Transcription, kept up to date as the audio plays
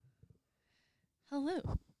Hello,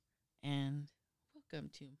 and welcome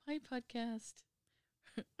to my podcast.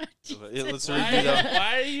 Let's Why, repeat that.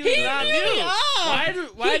 why do you He not threw me mute?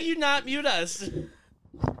 off. Why do you not mute us?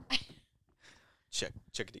 Check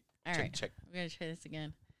it. All right, Check. we're gonna try this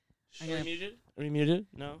again. Are I'm we gonna- muted? Are we muted?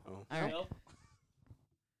 No. Oh. All right. No?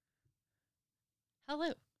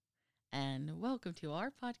 Hello, and welcome to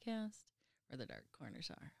our podcast, where the dark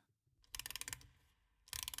corners are.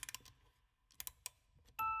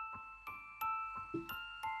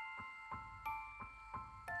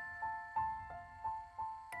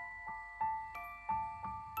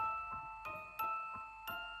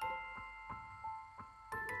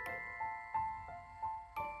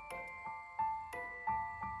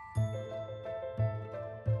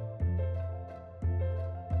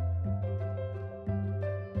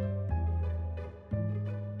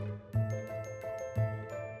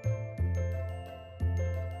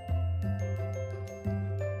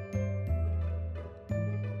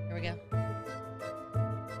 Here we go.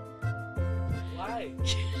 Why?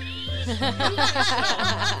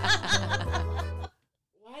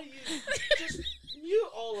 Why do you just mute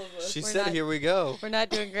all of us? She We're said, not- "Here we go." We're not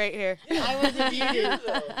doing great here. I wasn't muted.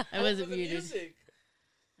 though. I wasn't With the muted. music.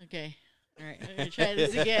 Okay. All right. I'm gonna try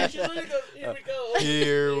this You again. should literally go, here we go.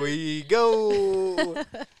 Here we go.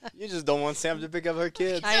 You just don't want Sam to pick up her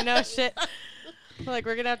kids. I know shit. Like,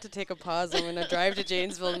 we're going to have to take a pause. I'm going to drive to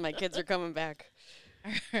Janesville and my kids are coming back.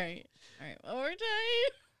 All right. All right. One more time.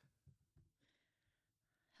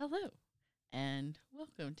 Hello, and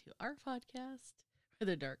welcome to our podcast, where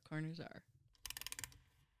the dark corners are.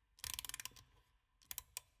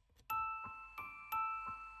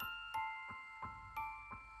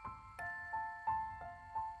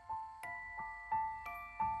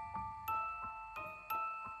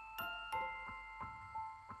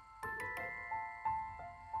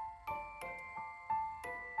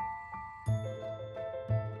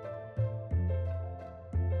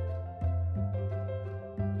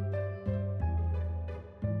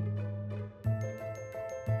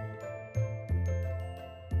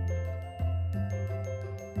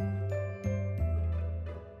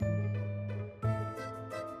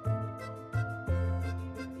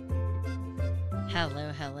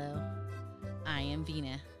 Hello, hello. I am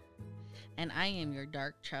Vina, and I am your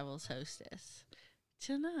Dark Travels hostess.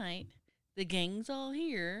 Tonight, the gang's all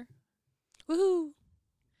here, Woohoo.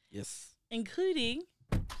 Yes. including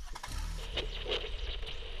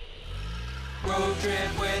Road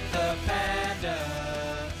trip with the panda.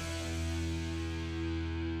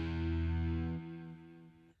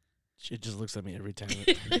 She just looks at me every time.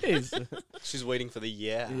 it is. She's waiting for the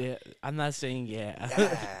yeah. Yeah, I'm not saying yeah.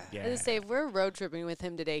 Yeah. I was say, if we're road tripping with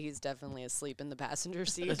him today, he's definitely asleep in the passenger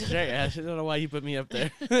seat. That's right, Ash. I don't know why you put me up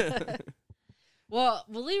there. Well,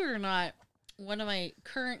 believe it or not, one of my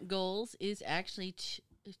current goals is actually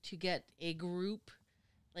to get a group,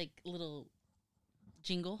 like little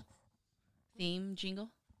theme jingle.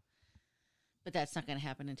 But that's not going to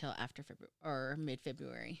happen until after February or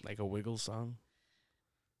mid-February. Like a Wiggle song.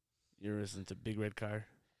 You're listening to Big Red Car.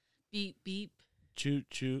 Beep, beep, Choot,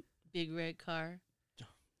 choot. big red car.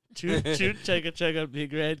 Choot, choot, chugga,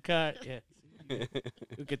 big red car. Yeah.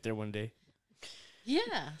 We'll get there one day.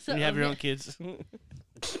 Yeah. So You have your own kids.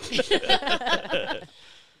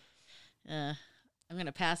 I'm going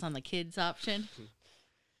to pass on the kids option.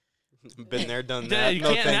 Been there, done Yeah, that. you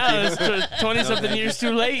No, can't thank now. you. It's 20-something years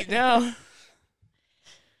too late now.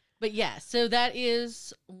 But yeah, so that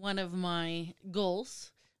is one of my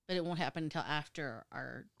goals, but it won't happen until after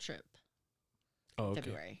our trip. Oh,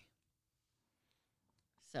 February.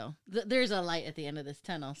 So there's a light at the end of this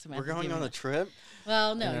tunnel. So We're going on a trip.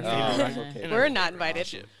 Well, no, In you're our not. favorite Oh, okay. We're not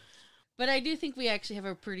invited. But I do think we actually have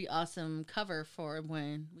a pretty awesome cover for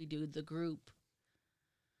when we do the group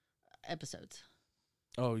episodes.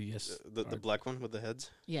 Oh, yes. The black one with the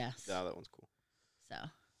heads. Yes. Yeah, that one's cool. So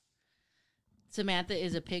Samantha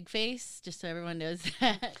is a pig face, just so everyone knows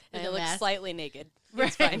that. And with it a looks mask. slightly naked. Right.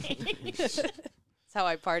 It's fine. That's how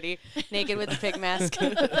I party. Naked with a pig mask.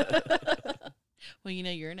 Well, you know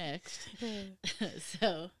you're next.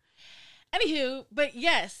 So, anywho, but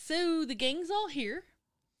yes, so the gang's all here.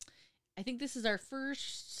 I think this is our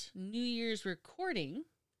first New Year's recording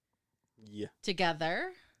Yeah.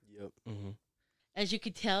 together. Yep. Mm-hmm. As you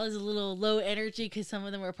could tell, is a little low energy because some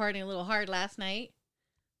of them were partying a little hard last night.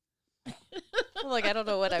 Like, I don't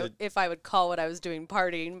know what if I would call what I was doing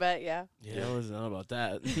partying, but yeah. Yeah, I wasn't know about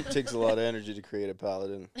that. It takes a lot of energy to create a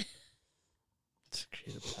paladin. It's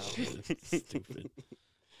creative power. Stupid.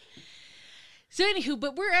 So, anywho,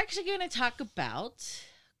 but we're actually going to talk about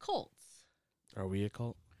cults. Are we a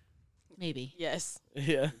cult? Maybe. Yes.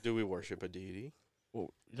 Yeah. Do we worship a deity?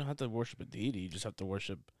 Well, You don't have to worship a deity. You just have to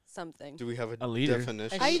worship. Something. Do we have A leader.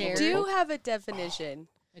 definition? I shared- do have a definition.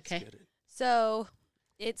 Okay. Get it. So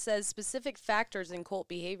it says specific factors in cult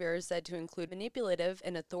behavior are said to include manipulative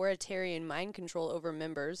and authoritarian mind control over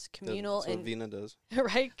members, communal That's what and Vina does.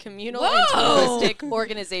 right, communal Whoa! and ritualistic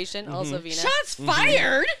organization, also Vina. Shots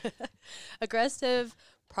fired. Aggressive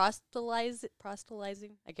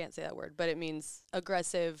proselytizing. I can't say that word, but it means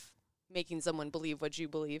aggressive, making someone believe what you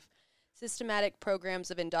believe. Systematic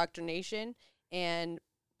programs of indoctrination and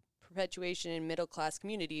perpetuation in middle class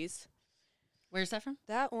communities. Where's that from?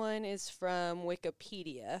 That one is from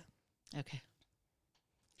Wikipedia. Okay.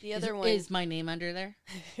 The other one is my name under there.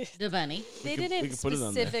 The bunny. they we didn't can put it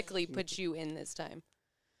on there. specifically put you in this time.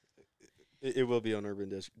 It will be on Urban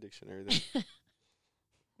Dictionary then.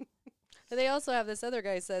 But they also have this other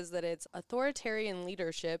guy says that it's authoritarian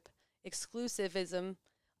leadership, exclusivism,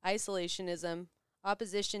 isolationism,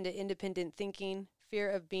 opposition to independent thinking, fear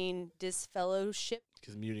of being disfellowship,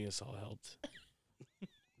 Because muting us all helped.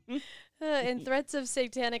 and threats of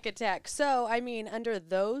satanic attack. So, I mean, under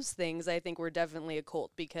those things, I think we're definitely a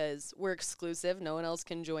cult because we're exclusive. No one else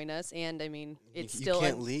can join us. And, I mean, it's you still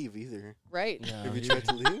can't leave either. right. No, Have you you- tried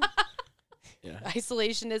to leave? Yeah.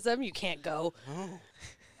 Isolationism, you can't go. Oh.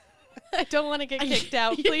 I don't want to get kicked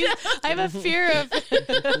out, please. I have a fear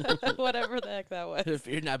of whatever the heck that was. If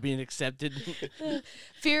you're not being accepted.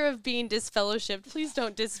 Fear of being disfellowshipped. Please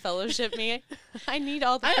don't disfellowship me. I need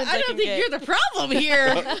all the I friends I, don't can think get. you're the problem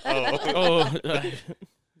here.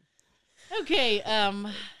 Oh. Okay,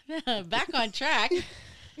 back on track.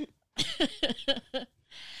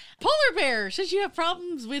 Polar bear, since you have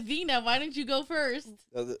problems with Vina, why don't you go first?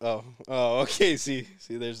 Okay. See,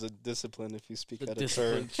 there's a discipline if you speak The out of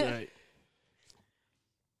discipline, turn. that's right.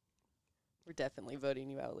 We're definitely voting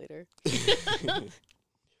you out later.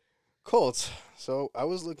 Cults. So I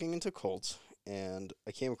was looking into cults, and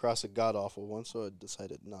I came across a god awful one, so I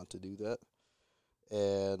decided not to do that.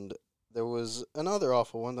 And there was another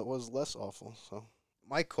awful one that was less awful. So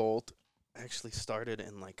my cult actually started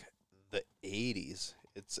in like the 80s.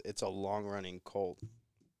 It's a long running cult,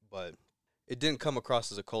 but it didn't come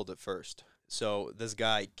across as a cult at first. So this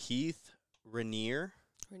guy Keith Raniere.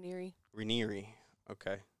 Raniere.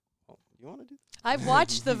 Okay. Well, you want to do? I've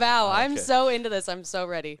watched The Vow. I'm Okay. so into this. I'm so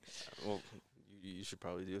ready. Well, you should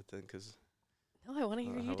probably do it then, because No, I want to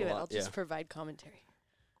hear you have do a it. lot- I'll just yeah. provide commentary.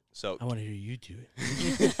 so I want to hear you do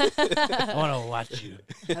it. I want to watch you.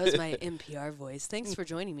 That was my NPR voice. Thanks for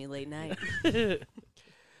joining me late night.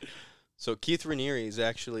 So Keith Raniere is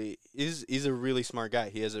actually he's a really smart guy.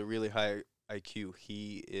 He has a really high IQ.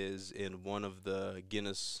 He is in one of the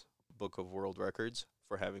Guinness Book of World Records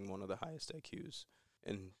for having one of the highest IQs.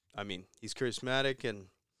 And I mean, he's charismatic, and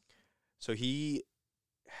so he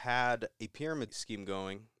had a pyramid scheme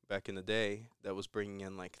going back in the day that was bringing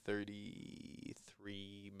in like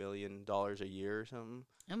 $33 million a year or something.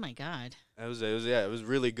 Oh my God. It was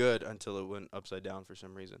really good until it went upside down for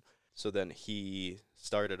some reason. So then he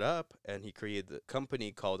started up and he created the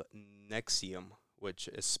company called NXIVM, which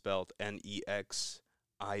is spelled NEXIVM,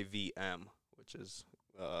 which is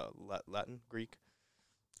Latin, Greek,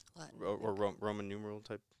 Latin. or Roman numeral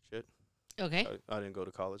type shit. Okay. I didn't go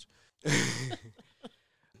to college.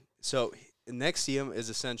 So NXIVM is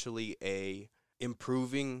essentially a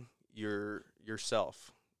improving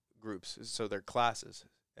yourself groups. So they're classes,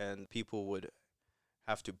 and people would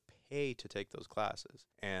have to pay to take those classes,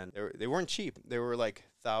 and they weren't cheap. They were like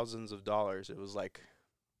thousands of dollars. It was like,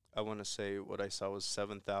 I want to say what I saw was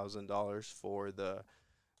 $7,000 for the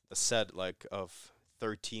set like of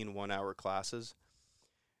 13 1-hour classes,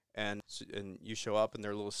 and you show up and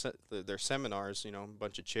their seminars, a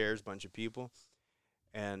bunch of chairs, bunch of people,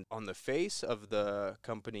 and on the face of the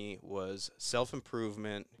company was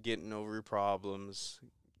self-improvement, getting over your problems,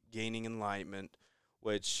 gaining enlightenment,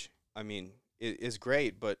 which I mean it is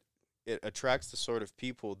great, but it attracts the sort of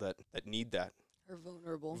people that need that. Or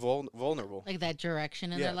vulnerable. Vulnerable. Like that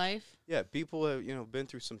direction in Yeah. their life. Yeah, people have, been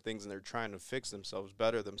through some things and they're trying to fix themselves,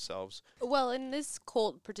 better themselves. Well, and this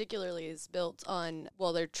cult particularly is built on,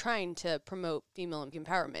 they're trying to promote female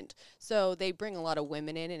empowerment. So they bring a lot of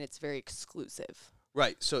women in, and it's very exclusive.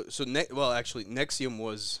 Right. So actually NXIVM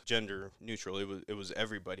was gender neutral. It was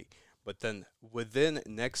everybody. But then within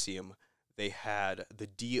NXIVM, they had the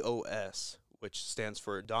DOS, which stands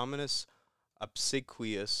for Dominus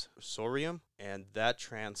Obsequious Sorium, and that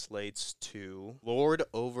translates to Lord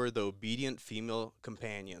over the obedient female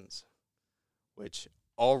companions, which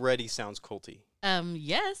already sounds culty.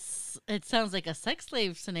 Yes. It sounds like a sex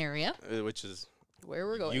slave scenario. Which is, Where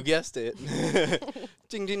we're going. you guessed it.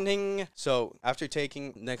 Ding, ding, ding. So after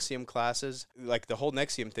taking NXIVM classes, like the whole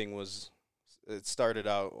NXIVM thing was it started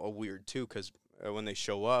out weird too, because when they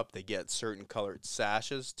show up, they get certain colored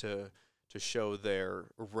sashes to show their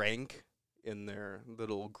rank in their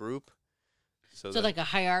little group. So like a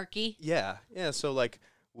hierarchy? Yeah. So like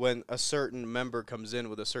when a certain member comes in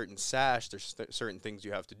with a certain sash, there's certain things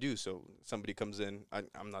you have to do. So somebody comes in,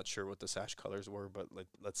 I'm not sure what the sash colors were, but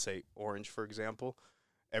let's say orange, for example,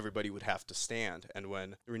 everybody would have to stand. And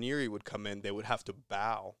when Rhaenyra would come in, they would have to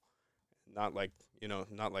bow. Not like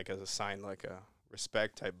as a sign, like a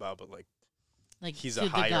respect type bow, but like he's to a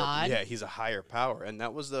higher, the god? yeah, he's a higher power. And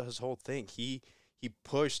that was his whole thing. He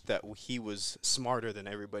pushed that he was smarter than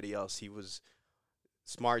everybody else. He was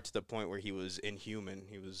smart to the point where he was inhuman.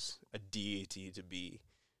 He was a deity to be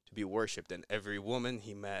worshipped, and every woman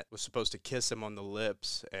he met was supposed to kiss him on the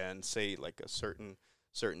lips and say like a certain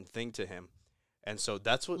thing to him. And so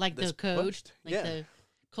that's what like this the code, pushed. like Yeah.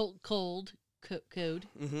 the code.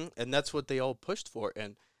 And that's what they all pushed for.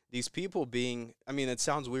 And these people being, I mean, it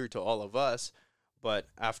sounds weird to all of us, but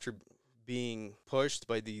after being pushed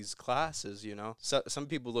by these classes, some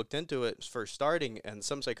people looked into it first starting, and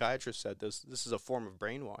some psychiatrists said this is a form of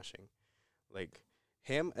brainwashing. Like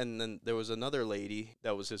him, and then there was another lady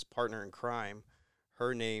that was his partner in crime.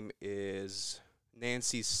 Her name is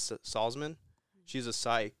Nancy Salzman. She's a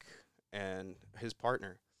psych, and his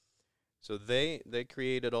partner. So they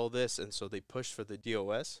created all this, and so they pushed for the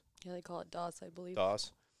DOS. Yeah, they call it DOS, I believe.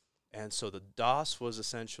 DOS. And so the DOS was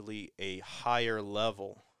essentially a higher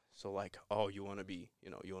level. So like, oh, you want to be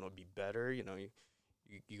better,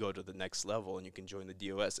 you go to the next level and you can join the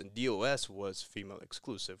DOS. And DOS was female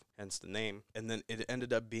exclusive, hence the name. And then it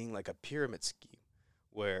ended up being like a pyramid scheme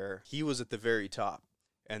where he was at the very top.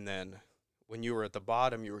 And then when you were at the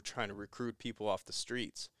bottom, you were trying to recruit people off the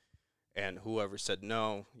streets. And whoever said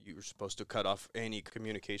no, you were supposed to cut off any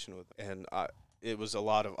communication with. And it was a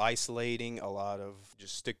lot of isolating, a lot of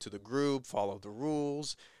just stick to the group, follow the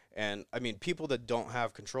rules. And, I mean, people that don't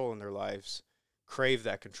have control in their lives crave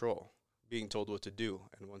that control, being told what to do.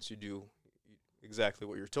 And once you do exactly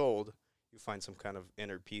what you're told, you find some kind of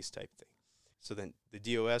inner peace type thing. So then the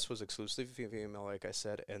DOS was exclusively female, like I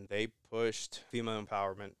said, and they pushed female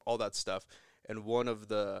empowerment, all that stuff. And one of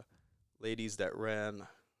the ladies that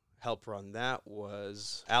helped run that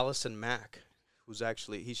was Allison Mack, who's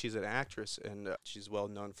actually, she's an actress, and she's well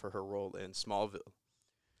known for her role in Smallville.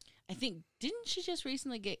 I think, didn't she just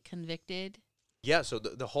recently get convicted? Yeah, so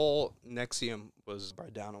the whole NXIVM was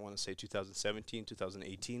brought down, I want to say 2017,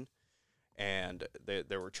 2018. And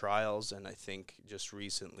there were trials, and I think just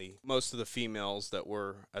recently, most of the females that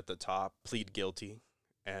were at the top plead guilty,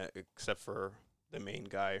 except for the main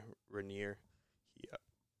guy, Rhaenyra.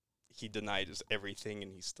 He denied everything,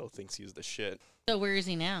 and he still thinks he's the shit. So where is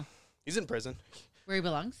he now? He's in prison. Where he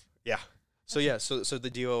belongs? Yeah. So yeah, so the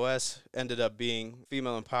DOS ended up being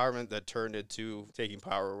female empowerment that turned into taking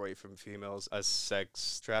power away from females, a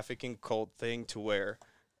sex trafficking cult thing to where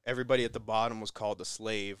everybody at the bottom was called a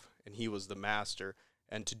slave and he was the master.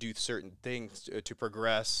 And to do certain things, to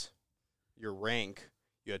progress your rank,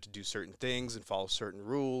 you had to do certain things and follow certain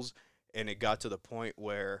rules. And it got to the point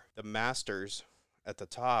where the masters at the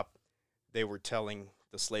top, they were telling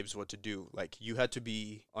the slaves what to do. Like, you had to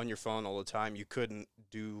be on your phone all the time. You couldn't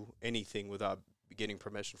do anything without getting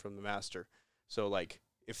permission from the master. So, like,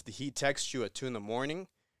 if he texts you at 2 a.m. and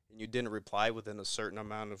you didn't reply within a certain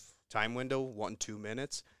amount of time window, 1-2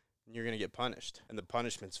 minutes, you're going to get punished. And the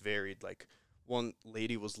punishments varied. Like, one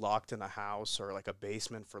lady was locked in a house or, like, a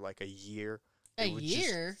basement for, like, a year. A They would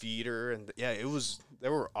year? just feed her. And, yeah,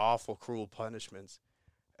 there were awful, cruel punishments.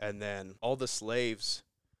 And then all the slaves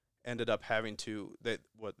ended up having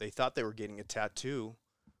they thought they were getting a tattoo,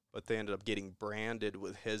 but they ended up getting branded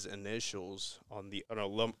with his initials on the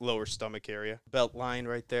lower stomach area, belt line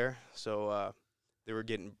right there. So they were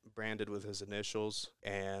getting branded with his initials,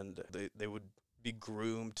 and they would be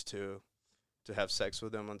groomed to have sex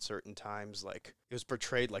with him on certain times. Like, it was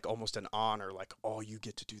portrayed like almost an honor, like, oh, you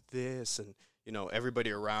get to do this, and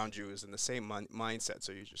everybody around you is in the same mindset.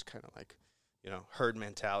 So you're just kind of like, herd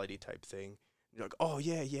mentality type thing. You're like, oh,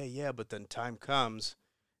 yeah. But then time comes,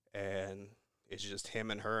 and it's just him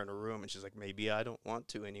and her in a room, and she's like, maybe I don't want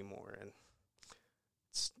to anymore. And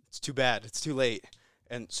it's too bad. It's too late.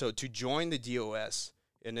 And so to join the DOS,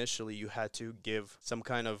 initially you had to give some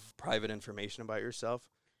kind of private information about yourself.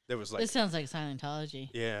 There was like... This sounds like Scientology.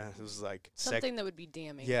 Yeah, it was like... Something that would be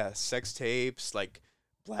damning. Yeah, sex tapes, like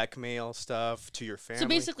blackmail stuff to your family. So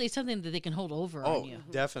basically something that they can hold over on you.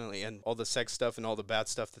 Definitely. And all the sex stuff and all the bad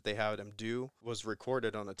stuff that they had him do was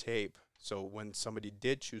recorded on a tape. So when somebody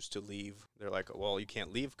did choose to leave, they're like, well, you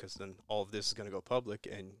can't leave because then all of this is going to go public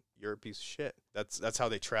and you're a piece of shit. That's how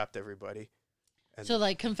they trapped everybody. And So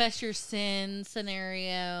like confess your sin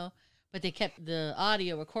scenario, but they kept the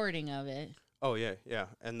audio recording of it. oh yeah, yeah.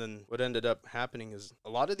 And then what ended up happening is a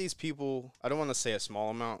lot of these people, I don't want to say a small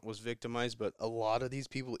amount was victimized, but a lot of these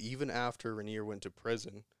people, even after Rainier went to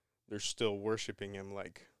prison, they're still worshiping him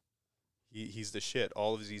like he's the shit.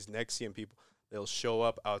 All of these NXIVM people, they'll show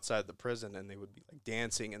up outside the prison and they would be like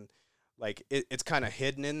dancing, and like it's kind of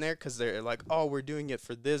hidden in there because they're like, oh, we're doing it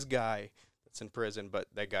for this guy that's in prison, but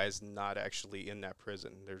that guy's not actually in that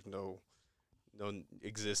prison. There's no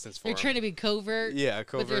existence for They're him. trying to be covert. Yeah,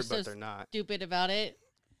 covert, they're but so they're not. Stupid about it.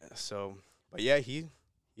 So, but yeah, he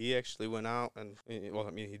actually went out and, well, I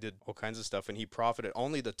mean, he did all kinds of stuff, and he profited.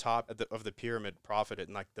 Only the top of the pyramid profited,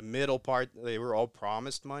 and like the middle part, they were all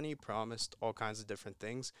promised money, promised all kinds of different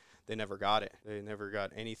things. They never got it. They never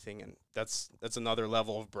got anything, and that's another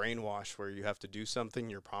level of brainwash where you have to do something,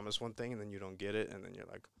 you're promised one thing, and then you don't get it, and then you're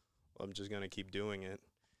like, well, I'm just gonna keep doing it,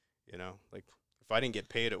 you know, like. If I didn't get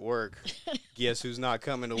paid at work, guess who's not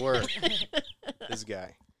coming to work? This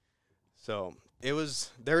guy. So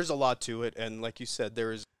there's a lot to it. And like you said,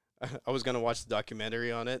 I was going to watch the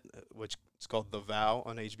documentary on it, which is called The Vow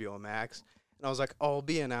on HBO Max. And I was like, oh, it'll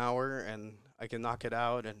be an hour and I can knock it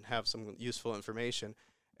out and have some useful information.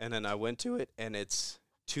 And then I went to it, and it's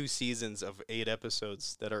 2 seasons of 8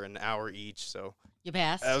 episodes that are an hour each. So You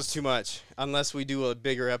passed. that was too much. Unless we do a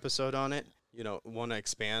bigger episode on it. You know, want to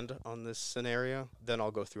expand on this scenario, then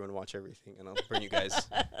I'll go through and watch everything, and I'll bring you guys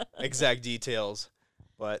exact details.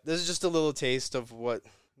 But this is just a little taste of what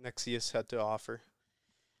Nexius had to offer.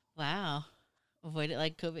 Wow. Avoid it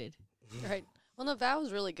like COVID. Right. Well, no, Vow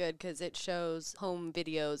is really good because it shows home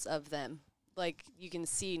videos of them. Like, you can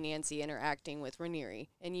see Nancy interacting with Raniere,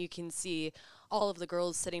 and you can see all of the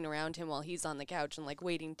girls sitting around him while he's on the couch and, like,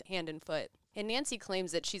 waiting hand and foot. And Nancy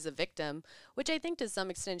claims that she's a victim, which I think to some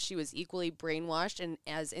extent she was equally brainwashed and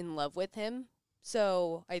as in love with him.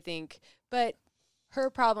 So I think, but her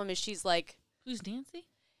problem is she's like, Who's Nancy?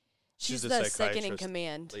 She's she's a the second in psychiatrist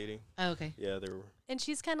command. Lady. Oh, okay. Yeah, they were. And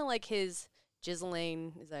she's kind of like his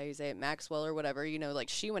Ghislaine, is that how you say it, Maxwell or whatever, you know, like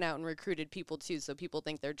she went out and recruited people too, so people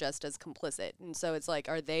think they're just as complicit. And so it's like,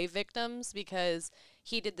 are they victims because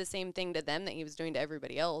he did the same thing to them that he was doing to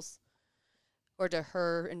everybody else? Or to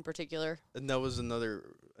her in particular? And that was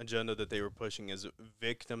another agenda that they were pushing, is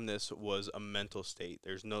victimness was a mental state.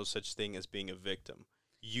 There's no such thing as being a victim.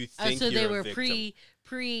 You think So you're they a were victim.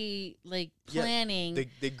 pre like Yeah, planning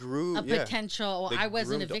They grew a yeah, potential. they I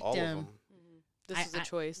wasn't a groomed all of victim. them. This is a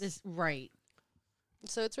choice. This right.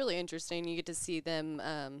 So it's really interesting. You get to see them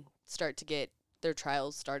start to get their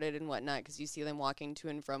trials started and whatnot because you see them walking to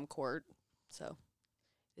and from court. So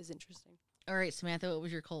it's interesting. All right, Samantha, what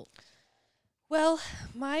was your cult? Well,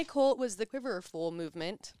 my cult was the Quiverful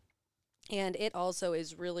movement, and it also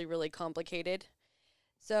is really, really complicated.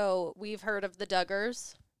 So we've heard of the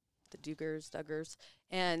Duggars,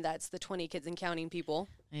 and that's the 20 kids and counting people.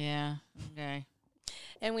 Yeah. Okay.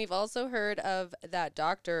 And we've also heard of that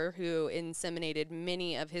doctor who inseminated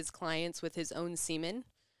many of his clients with his own semen.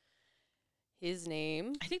 His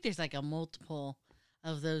name? I think there's like a multiple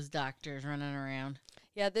of those doctors running around.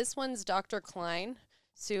 Yeah, this one's Dr. Klein.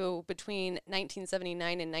 So between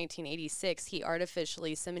 1979 and 1986, he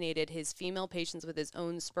artificially inseminated his female patients with his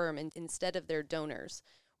own sperm instead of their donors,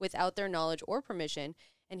 without their knowledge or permission,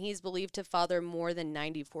 and he's believed to father more than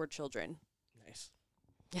 94 children. Nice.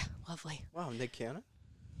 Yeah, lovely. Wow, Nick Cannon?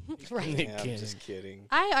 Right. Nick Yeah, I'm Cannon. just kidding.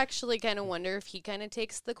 I actually kind of wonder if he kind of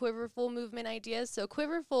takes the Quiverful movement ideas. So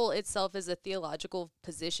Quiverful itself is a theological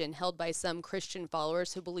position held by some Christian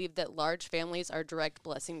followers who believe that large families are direct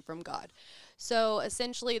blessing from God. So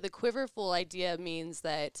essentially the Quiverful idea means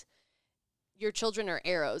that your children are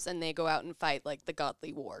arrows and they go out and fight like the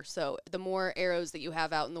godly war. So the more arrows that you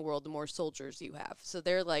have out in the world, the more soldiers you have. So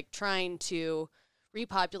they're like trying to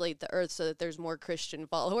repopulate the earth so that there's more Christian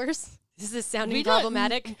followers. Is this sounding We don't-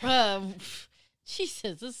 problematic?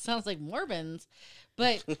 Jesus, this sounds like Mormons.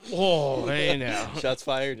 But Whoa, hey now. Shots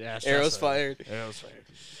fired. Yeah, shots Arrows fired. Arrows fired.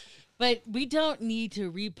 but we don't need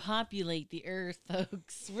to repopulate the earth,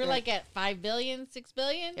 folks. We're like at 5 billion, 6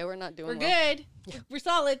 billion. Yeah, we're not doing We're well. good. We're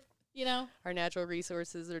solid, you know. Our natural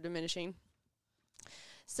resources are diminishing.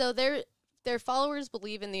 So their followers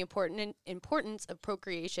believe in the importance of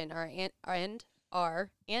procreation and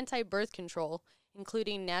are anti-birth control,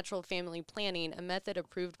 including natural family planning, a method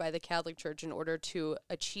approved by the Catholic Church in order to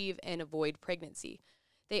achieve and avoid pregnancy.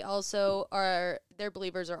 They also their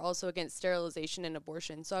believers are also against sterilization and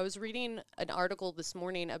abortion. So I was reading an article this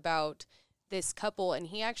morning about this couple, and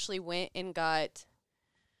he actually went and got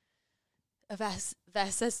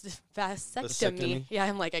vasectomy. Yeah,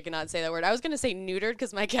 I'm like, I cannot say that word. I was going to say neutered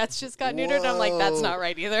because my cats just got neutered. And I'm like, that's not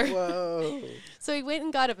right either. Whoa. So he went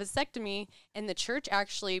and got a vasectomy, and the church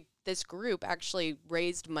actually, this group actually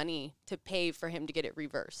raised money to pay for him to get it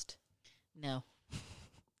reversed. No.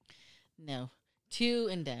 Two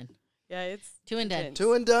and done. Yeah, it's Two and done. intense.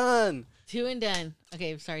 Two and done. Two and done.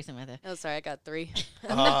 Okay, sorry, Samantha. Oh, sorry, I got 3.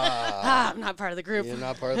 Ah, I'm not part of the group. you're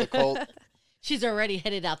not part of the cult. She's already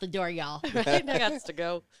headed out the door, y'all. Right? I got to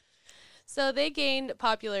go. So they gained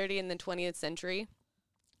popularity in the 20th century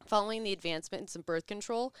following the advancements in birth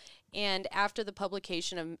control and after the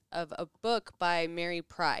publication of a book by Mary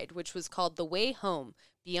Pride, which was called The Way Home,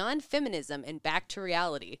 Beyond Feminism and Back to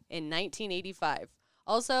Reality in 1985.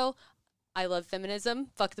 Also, I love feminism.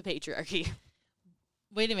 Fuck the patriarchy.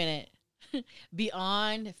 Wait a minute.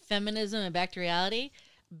 Beyond feminism and back to reality,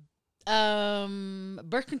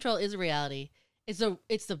 birth control is a reality. It's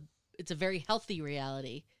a very healthy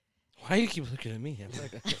reality. Why do you keep looking at me? I'm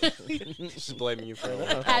like, Just blaming you for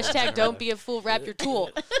that. Hashtag don't be a fool, wrap your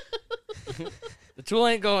tool. the tool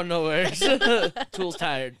ain't going nowhere. Tool's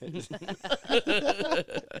tired.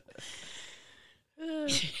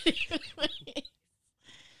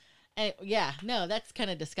 Yeah, no, that's kind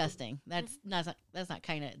of disgusting. That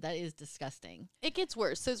is disgusting. It gets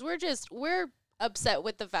worse because we're upset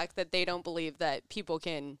with the fact that they don't believe that people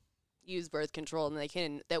can use birth control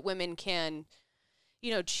and that women can,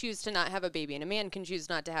 choose to not have a baby and a man can choose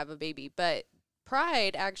not to have a baby. But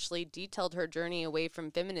Pride actually detailed her journey away from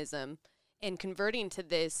feminism and converting to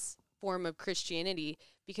this form of Christianity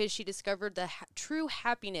because she discovered the true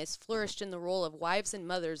happiness flourished in the role of wives and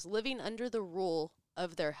mothers living under the rule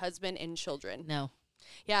of their husband and children. No.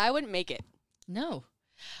 Yeah, I wouldn't make it. No.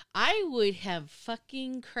 I would have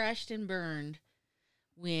fucking crashed and burned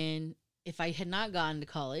if I had not gone to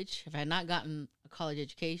college, if I had not gotten a college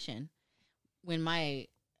education, when my,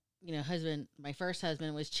 my first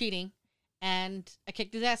husband was cheating and I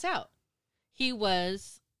kicked his ass out. He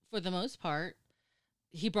was, for the most part,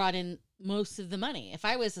 he brought in most of the money. If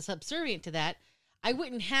I was subservient to that, I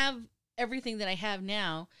wouldn't have everything that I have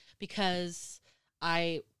now because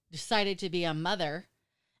I decided to be a mother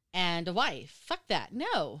and a wife. Fuck that.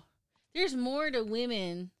 No. There's more to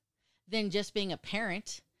women than just being a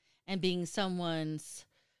parent and being someone's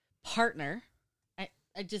partner.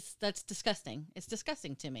 That's disgusting. It's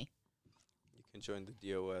disgusting to me. You can join the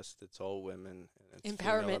DOS. That's all women. And it's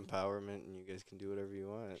Empowerment. female empowerment, and you guys can do whatever you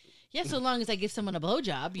want. Yeah, so long as I give someone a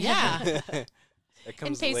blowjob. Yeah. That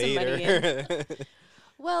comes pay some money later.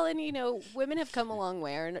 Well, and women have come a long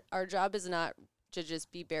way. Our job is not to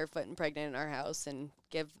just be barefoot and pregnant in our house and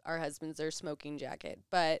give our husbands their smoking jacket.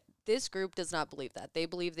 But this group does not believe that. They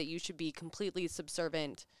believe that you should be completely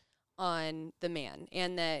subservient on the man,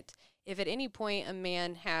 and that if at any point a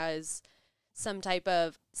man has some type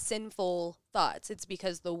of sinful thoughts, it's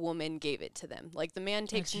because the woman gave it to them. Like the man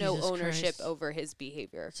takes no Jesus ownership Christ. over his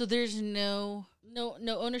behavior So there's no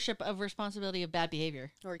ownership of responsibility of bad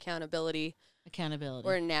behavior, or accountability accountability.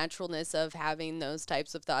 or naturalness of having those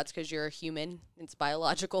types of thoughts because you're a human. It's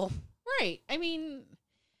biological. Right. I mean,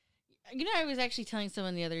 I was actually telling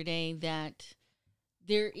someone the other day that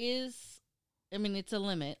there is, it's a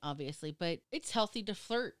limit, obviously, but it's healthy to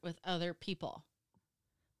flirt with other people.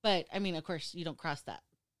 But, of course, you don't cross that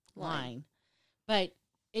line. But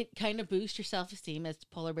it kind of boosts your self-esteem as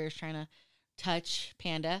Polar Bear's trying to touch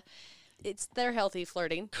Panda. It's their healthy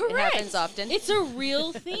flirting. Correct. It happens often. It's a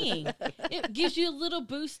real thing. It gives you a little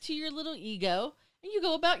boost to your little ego, and you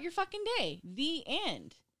go about your fucking day. The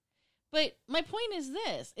end. But my point is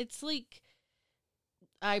this. It's like,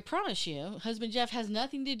 I promise you, Husband Jeff has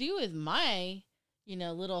nothing to do with my,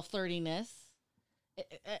 little flirtiness.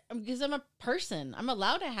 Because I'm a person. I'm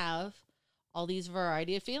allowed to have all these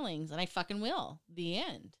variety of feelings, and I fucking will. The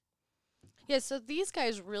end. Yeah, so these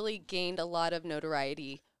guys really gained a lot of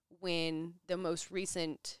notoriety when the most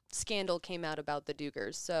recent scandal came out about the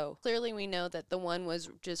Dugars. So clearly we know that the one was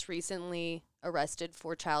just recently arrested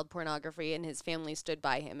for child pornography and his family stood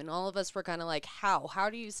by him. And all of us were kind of like, how?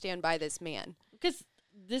 How do you stand by this man? Because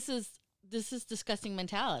this is disgusting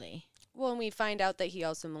mentality. Well, and we find out that he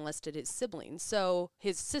also molested his siblings, so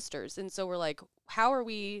his sisters. And so we're like, how are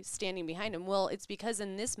we standing behind him? Well, it's because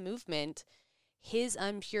in this movement, his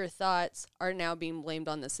impure thoughts are now being blamed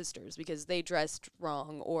on the sisters because they dressed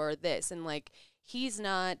wrong or this. And he's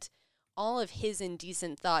not, all of his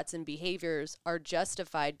indecent thoughts and behaviors are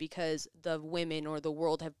justified because the women or the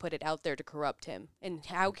world have put it out there to corrupt him. And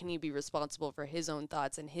how can he be responsible for his own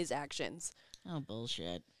thoughts and his actions? Oh,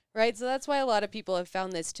 bullshit. Right, so that's why a lot of people have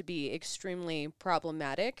found this to be extremely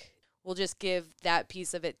problematic. We'll just give that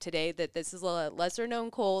piece of it today, that this is a lesser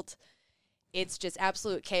known cult. it's just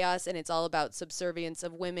absolute chaos, and it's all about subservience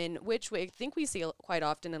of women, which we think we see quite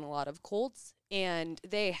often in a lot of cults. And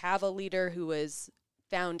they have a leader who is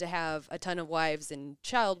found to have a ton of wives and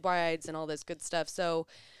child brides and all this good stuff. So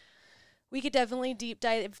we could definitely deep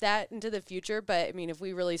dive that into the future. But I mean, if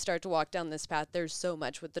we really start to walk down this path, there's so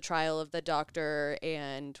much with the trial of the doctor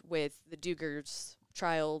and with the Duger's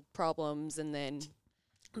trial problems and then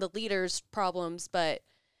the leader's problems. But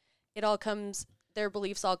it all comes, their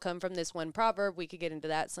beliefs all come from this one proverb. We could get into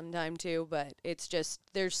that sometime too, but it's just,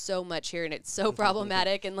 there's so much here and it's so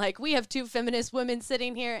problematic. And like, we have two feminist women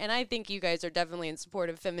sitting here, and I think you guys are definitely in support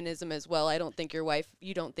of feminism as well. You don't think your wife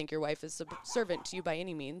is subservient to you by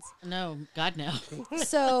any means. No, God, no.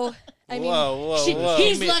 So, I mean, whoa.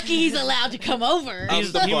 He's lucky he's allowed to come over.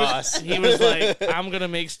 I'm the boss. He was like, I'm going to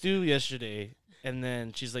make stew yesterday. And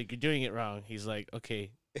then she's like, you're doing it wrong. He's like,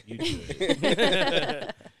 okay, you do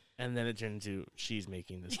it. And then it turned into she's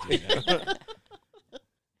making this stew now.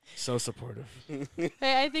 So supportive.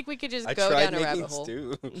 hey, I think we could just I go tried down a making rabbit hole.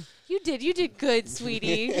 stew. You did good,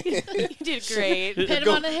 sweetie. You did great. Pat him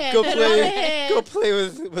on the head. Go Pat him on the play. head. Go play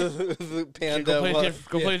with the panda. Go play, while-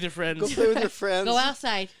 go play with your friends. Go play with your friends. Go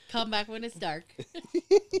outside. Come back when it's dark.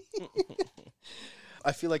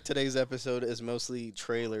 I feel like today's episode is mostly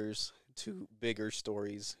trailers to bigger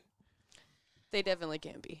stories They definitely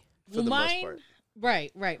can be. for the most part.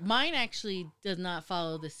 Right. Mine actually does not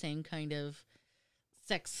follow the same kind of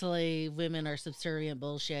sex slave, women are subservient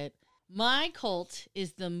bullshit. My cult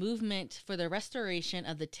is the movement for the restoration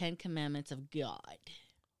of the 10 Commandments of God.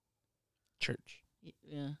 Church.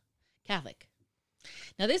 Yeah. Catholic.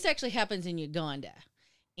 Now, this actually happens in Uganda.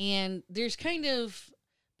 And there's kind of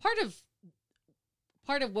part of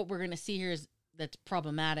what we're going to see here is that's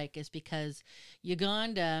problematic is because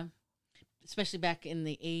Uganda, especially back in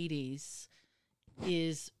the 80s,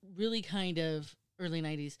 is really kind of early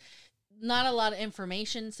 90s. Not a lot of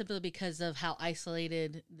information simply because of how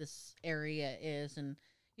isolated this area is. And,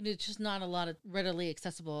 it's just not a lot of readily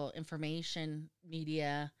accessible information,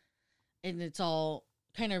 media. And it's all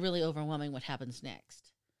kind of really overwhelming what happens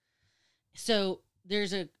next. So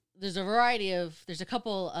there's a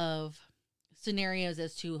couple of scenarios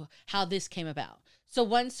as to how this came about. So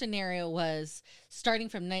one scenario was starting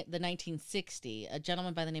from the 1960, a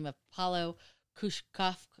gentleman by the name of Paulo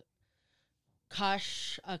Kashaku.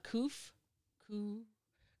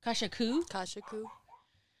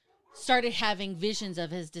 started having visions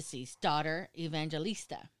of his deceased daughter,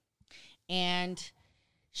 Evangelista. And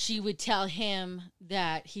she would tell him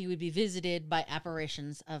that he would be visited by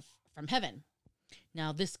apparitions from heaven.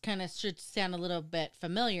 Now, this kind of should sound a little bit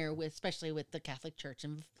familiar, especially with the Catholic Church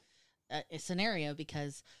and scenario,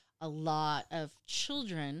 because a lot of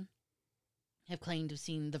children have claimed to have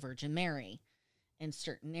seen the Virgin Mary in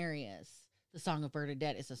certain areas. The Song of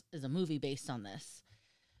Bernadette is a movie based on this.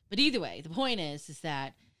 But either way, the point is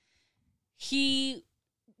that he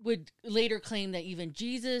would later claim that even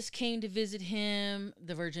Jesus came to visit him,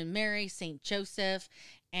 the Virgin Mary, Saint Joseph,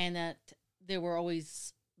 and that there were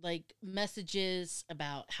always like messages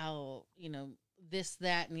about how, this,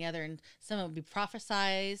 that, and the other, and some of it would be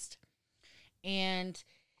prophesized. And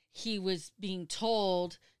he was being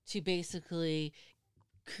told to basically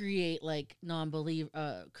create like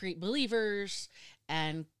create believers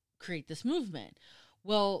and create this movement.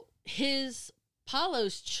 Well,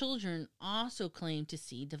 Paulo's children also claim to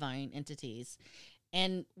see divine entities.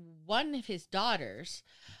 And one of his daughters,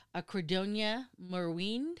 Credonia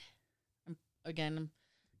Merwind, again,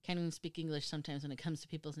 I can't even speak English sometimes when it comes to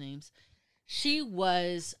people's names. She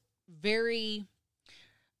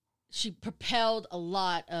propelled a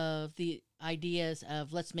lot of the ideas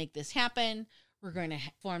of let's make this happen. We're going to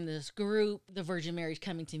form this group. The Virgin Mary's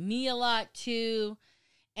coming to me a lot too.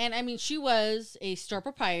 And I mean, she was a store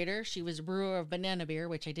proprietor. She was a brewer of banana beer,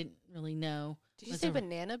 which I didn't really know. Did you say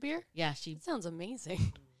banana beer? Yeah, That sounds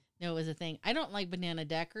amazing. No, it was a thing. I don't like banana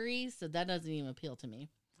daiquiris, so that doesn't even appeal to me.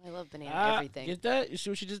 I love banana everything. Get that? You see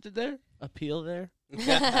what she just did there? Appeal there? Did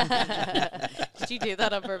you do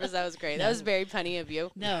that on purpose? That was great. That was very punny of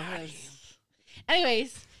you. No.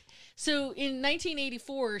 Anyways, so in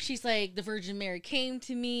 1984, she's like, the Virgin Mary came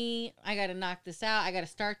to me. I got to knock this out. I got to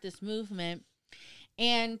start this movement.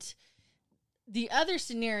 And the other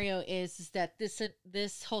scenario is that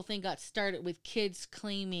this whole thing got started with kids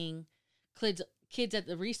at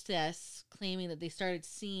the recess claiming that they started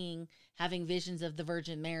having visions of the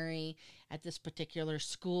Virgin Mary at this particular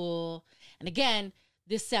school. And again,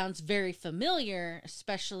 this sounds very familiar,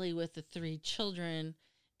 especially with the 3 children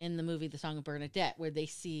in the movie The Song of Bernadette, where they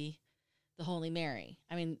see the Holy Mary.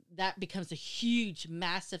 I mean, that becomes a huge,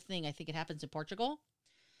 massive thing. I think it happens in Portugal.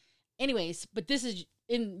 Anyways, but this is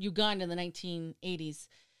in Uganda in the 1980s.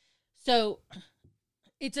 So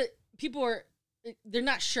they're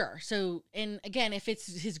not sure. So, and again, if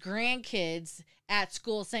it's his grandkids at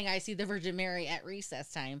school saying, I see the Virgin Mary at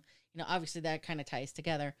recess time, obviously that kind of ties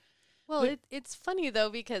together. Well, it's funny, though,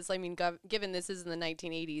 because, I mean, given this is in the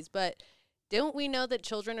 1980s, but don't we know that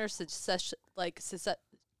children are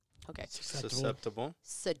Susceptible.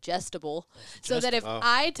 suggestible, so that if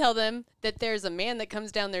I tell them that there's a man that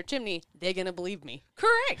comes down their chimney, they're going to believe me.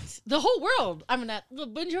 Correct. The whole world. I mean, the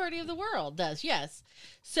majority of the world does, yes.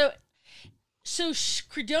 So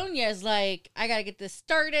Credonia is like, I got to get this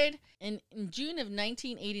started. And in June of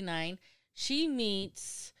 1989, she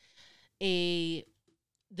meets he's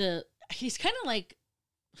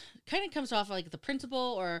kind of comes off like the principal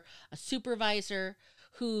or a supervisor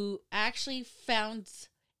who actually founds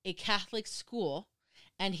a Catholic school,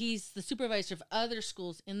 and he's the supervisor of other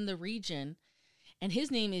schools in the region, and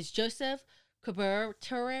his name is Joseph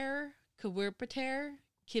Kiberter.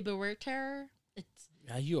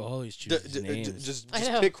 You always choose these names. Just I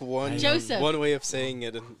know. pick one Joseph. one way of saying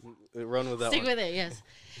it and run with that Stick one. with it, yes.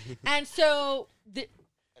 And so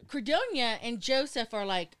Credonia and Joseph are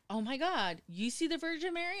like, oh my God, you see the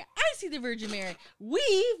Virgin Mary? I see the Virgin Mary.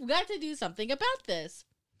 We've got to do something about this.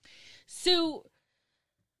 So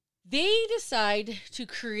they decide to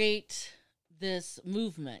create this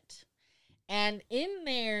movement. And in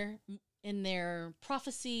their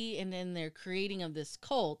prophecy and in their creating of this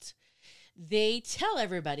cult, they tell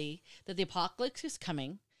everybody that the apocalypse is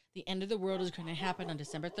coming. The end of the world is going to happen on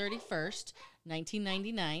December 31st,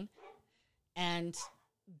 1999. And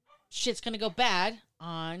shit's going to go bad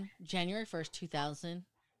on January 1st, 2000.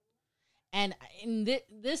 And in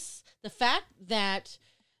the fact that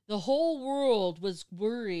the whole world was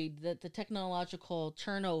worried that the technological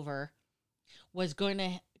turnover was going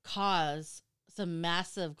to cause some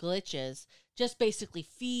massive glitches just basically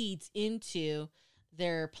feeds into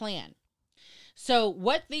their plan. So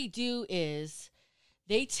what they do is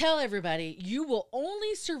they tell everybody, you will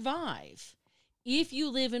only survive if you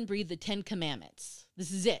live and breathe the 10 Commandments.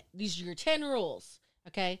 This is it. These are your 10 rules.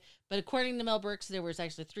 Okay? But according to Mel Brooks, there was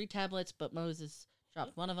actually 3 tablets, but Moses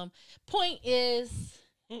dropped one of them. Point is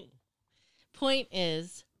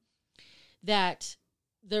that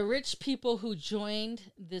the rich people who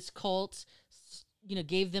joined this cult,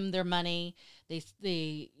 gave them their money.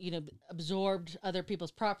 They absorbed other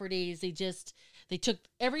people's properties. They took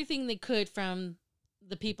everything they could from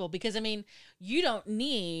the people, because, I mean, you don't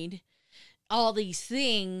need all these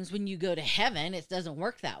things when you go to heaven. It doesn't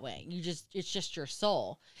work that way. It's just your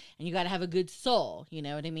soul, and you got to have a good soul. You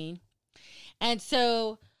know what I mean? And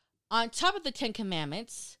so on top of the 10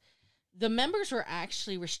 Commandments, the members were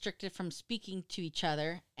actually restricted from speaking to each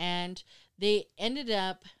other, and they ended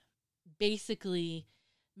up basically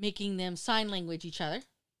making them sign language each other.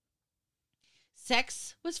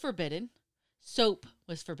 Sex was forbidden. Soap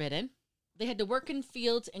was forbidden. They had to work in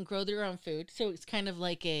fields and grow their own food, so it's kind of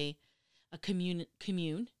like a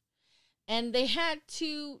commune. And they had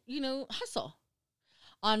to, hustle.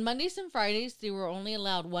 On Mondays and Fridays, they were only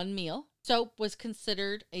allowed one meal. Soap was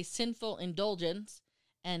considered a sinful indulgence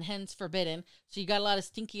and hence forbidden. So you got a lot of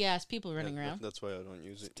stinky ass people running around. That's why I don't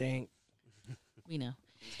use it. Stink. We know.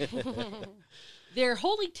 Their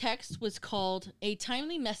holy text was called A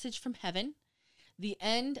Timely Message from Heaven, The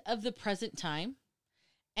End of the Present Time.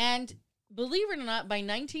 And believe it or not, by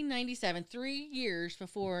 1997, 3 years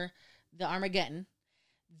before the Armageddon,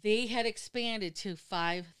 they had expanded to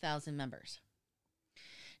 5,000 members.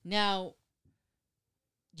 Now,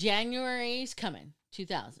 January's coming,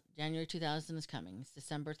 2000. January 2000 is coming. It's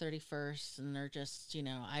December 31st, and they're just,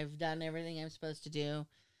 I've done everything I'm supposed to do.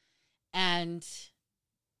 And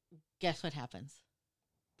guess what happens?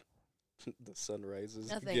 The sun rises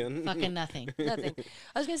Nothing. again. Fucking nothing. Nothing.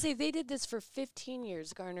 I was going to say, they did this for 15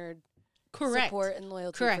 years, garnered Correct. support and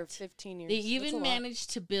loyalty Correct. for 15 years. They That's a even lot.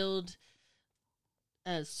 managed to build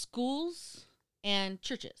schools and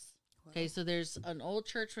churches. Okay, so there's an old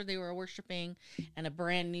church where they were worshiping and a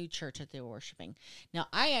brand new church that they were worshiping. Now,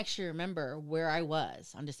 I actually remember where I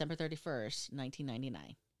was on December 31st,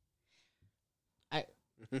 1999. I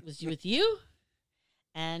was with you,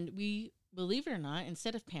 and we, believe it or not,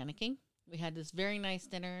 instead of panicking, we had this very nice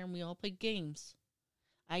dinner, and we all played games.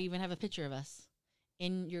 I even have a picture of us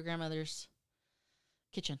in your grandmother's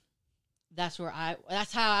kitchen. That's how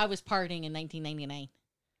I was partying in 1999.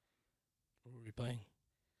 What were we playing?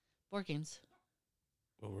 Board games.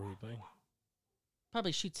 What were we playing?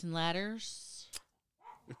 Probably Chutes and Ladders.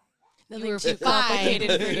 Nothing You were too 5.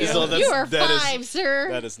 complicated for you. So that's- You were that is- 5,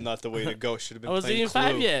 sir. That is not the way to go. Should have been I wasn't playing even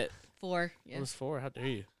 5 Clue. yet. 4. I Yeah. was 4. How dare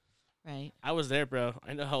you? right? I was there, bro.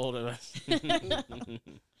 I know how old I was.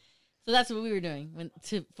 So that's what we were doing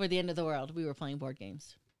for the end of the world. We were playing board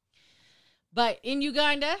games. But in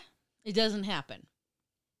Uganda, it doesn't happen.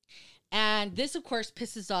 And this, of course,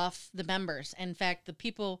 pisses off the members. In fact, the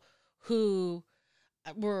people who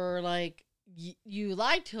were like, you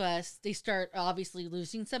lied to us, they start obviously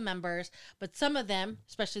losing some members. But some of them,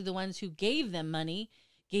 especially the ones who gave them money,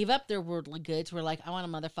 gave up their worldly goods, were like, I want a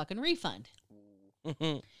motherfucking refund.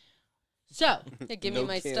 So, Yeah, give me No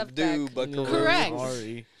my can't stuff do, back. buckaroo. Correct.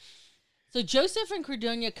 Sorry. so Joseph and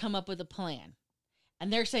Credonia come up with a plan.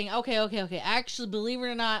 And they're saying, okay. Actually, believe it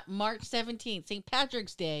or not, March 17th, St.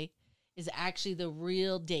 Patrick's Day, is actually the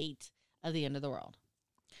real date of the end of the world.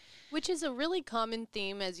 Which is a really common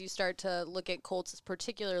theme as you start to look at cults,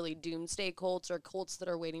 particularly doomsday cults or cults that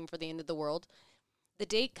are waiting for the end of the world. The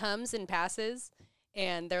date comes and passes,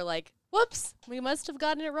 and they're like, whoops, we must have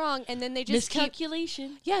gotten it wrong. And then they just keep,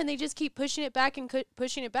 Miscalculation. and they just keep pushing it back and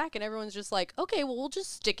pushing it back. And everyone's just like, okay, well, we'll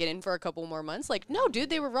just stick it in for a couple more months. Like, no, dude,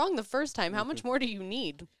 they were wrong the first time. How much more do you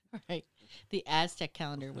need? Right. The Aztec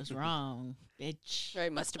calendar was wrong, bitch.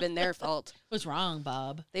 Right, must have been their fault. Was wrong,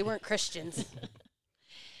 Bob. They weren't Christians.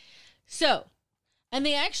 So, and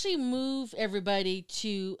they actually move everybody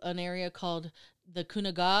to an area called the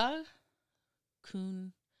Kunaga.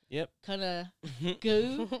 Yep. Kunagu.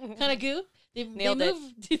 They Nailed it.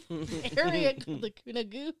 moved to the area called the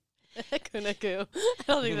Kunagu. Kunaku. I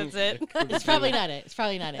don't think that's it. It's probably not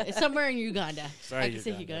it. It's somewhere in Uganda. Sorry, I can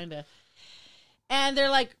say Uganda. Uganda. And they're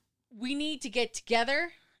like, we need to get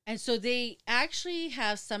together. And so they actually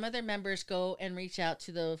have some of their members go and reach out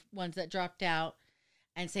to the ones that dropped out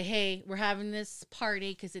and say, hey, we're having this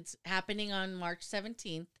party because it's happening on March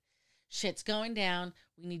 17th. Shit's going down.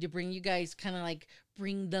 We need to bring you guys, kind of like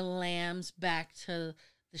bring the lambs back to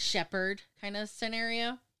the shepherd kind of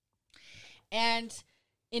scenario. And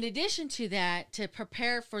in addition to that, to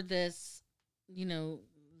prepare for this, the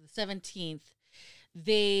 17th,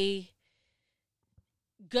 they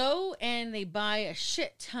go and they buy a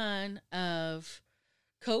shit ton of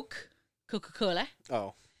Coca-Cola,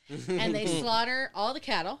 Oh. and they slaughter all the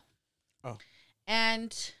cattle. Oh.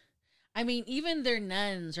 And I mean, even their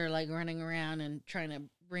nuns are like running around and trying to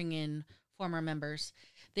bring in former members.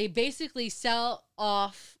 They basically sell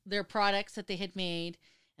off their products that they had made,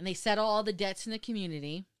 and they settle all the debts in the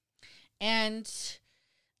community. And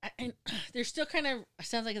they're still kind of,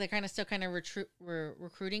 sounds like they're kind of still kind of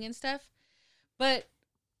recruiting and stuff. But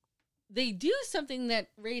they do something that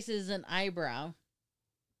raises an eyebrow.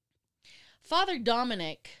 Father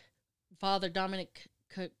Dominic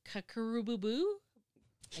Kakarububu,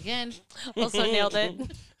 again, Also nailed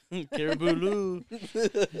it. Caribou.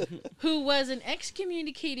 who was an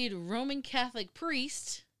excommunicated Roman Catholic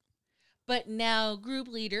priest, but now group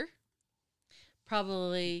leader,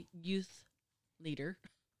 probably youth leader.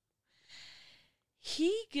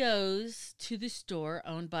 He goes to the store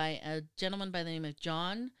owned by a gentleman by the name of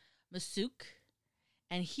John Masuk,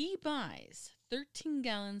 and he buys 13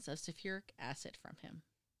 gallons of sulfuric acid from him.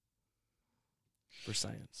 For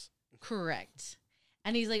science. Correct.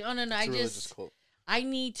 And he's like, oh, no, It's a religious cult. I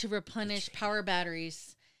need to replenish power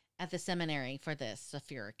batteries at the seminary for this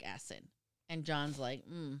sulfuric acid. And John's like,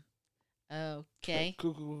 okay.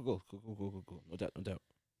 Cool. No doubt.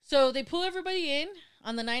 So they pull everybody in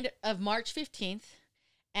on the night of March 15th,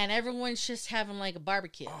 and everyone's just having like a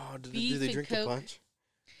barbecue. Oh, do Beef they and drink Coke. the punch?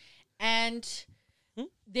 And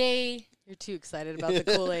they, You're too excited about the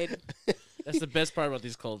Kool-Aid. That's the best part about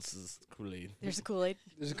these cults is Kool-Aid. There's a Kool-Aid.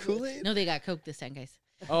 There's a Kool-Aid? no, they got Coke this time, guys.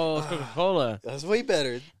 Oh, it's Coca-Cola. That's way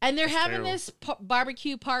better. And they're That's having terrible. this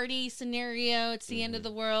barbecue party scenario. It's the end of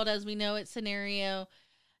the world as we know it scenario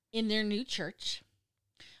in their new church.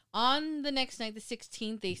 On the next night, the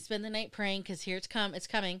 16th, they spend the night praying because here it's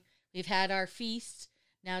coming. We've had our feast.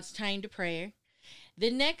 Now it's time to pray.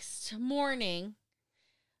 The next morning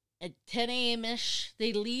at 10 a.m.-ish,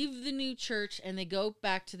 they leave the new church and they go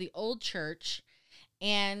back to the old church.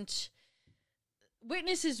 And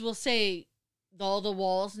witnesses will say all the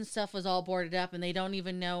walls and stuff was all boarded up, and they don't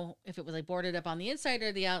even know if it was like boarded up on the inside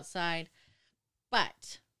or the outside.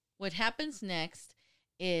 But what happens next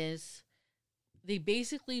is they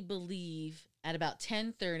basically believe at about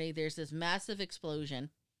 10:30 there's this massive explosion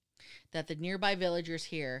that the nearby villagers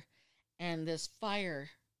hear, and this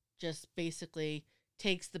fire just basically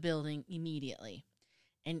takes the building immediately,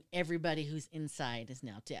 and everybody who's inside is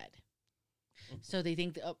now dead. So they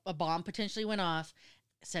think a bomb potentially went off,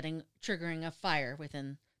 triggering a fire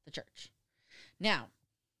within the church. Now,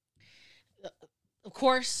 of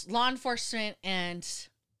course, law enforcement and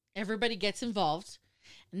everybody gets involved,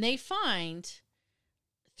 and they find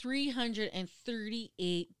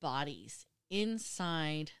 338 bodies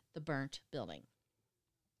inside the burnt building.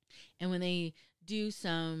 And when they do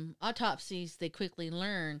some autopsies, they quickly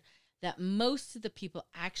learn that most of the people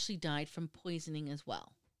actually died from poisoning as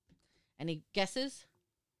well. Any guesses?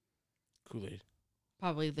 Kool-Aid.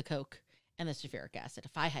 Probably the coke and the sulfuric acid,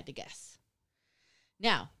 if I had to guess.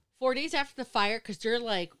 Now, 4 days after the fire, because they're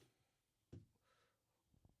like,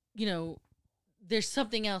 you know, there's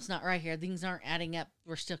something else not right here. Things aren't adding up.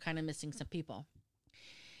 We're still kind of missing some people.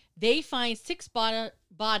 They find 6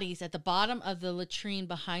 bodies at the bottom of the latrine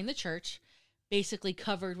behind the church, basically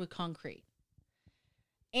covered with concrete.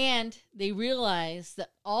 And they realize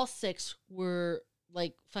that all 6 were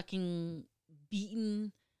like fucking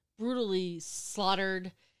beaten, brutally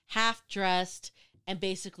slaughtered, half dressed, and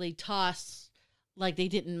basically tossed like they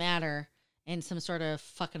didn't matter in some sort of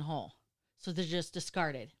fucking hole. So they're just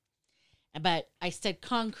discarded. But I said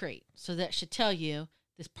concrete, so that should tell you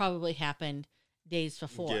this probably happened days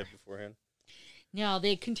before. Yeah, beforehand. Now,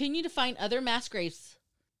 they continue to find other mass graves,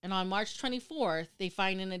 and on March 24th, they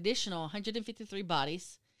find an additional 153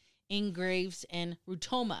 bodies in graves in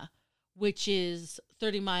Rutoma, which is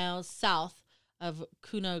 30 miles south of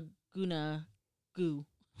Kunagunagu.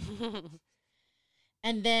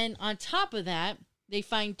 And then on top of that, they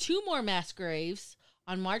find 2 more mass graves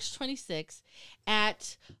on March 26th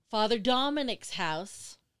at Father Dominic's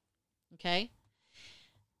house. Okay?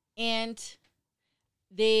 And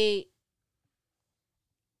they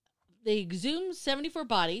exhumed 74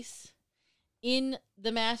 bodies in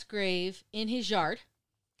the mass grave in his yard.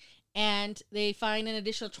 And they find an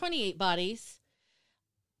additional 28 bodies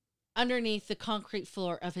underneath the concrete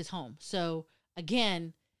floor of his home. So,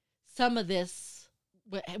 again, some of this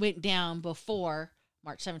went down before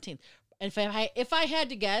March 17th. And if I had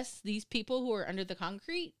to guess, these people who are under the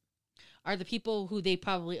concrete are the people who they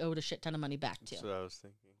probably owed a shit ton of money back to. That's what I was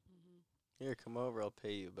thinking. Here, come over. I'll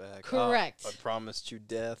pay you back. Correct. I promised you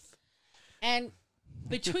death. And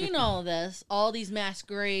between all of this, all these mass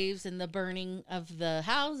graves and the burning of the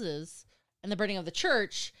houses and the burning of the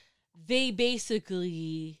church, they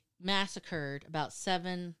basically massacred about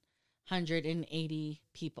 780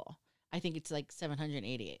 people. I think it's like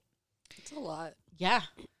 788. It's a lot. Yeah.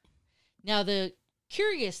 Now, the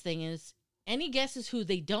curious thing is, any guesses who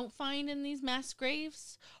they don't find in these mass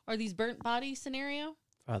graves or these burnt body scenario?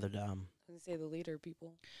 Father Dom. I was gonna say the leader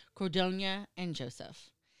people. Cordonia and Joseph.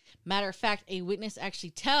 Matter of fact, a witness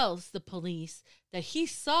actually tells the police that he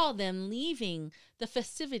saw them leaving the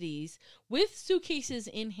festivities with suitcases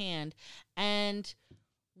in hand and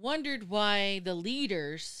wondered why the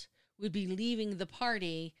leaders would be leaving the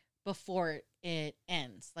party before it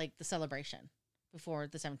ends, like the celebration, before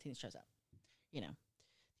the 17th shows up. You know,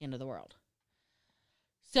 the end of the world.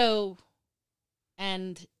 So,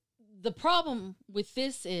 and the problem with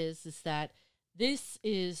this is that this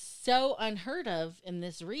is so unheard of in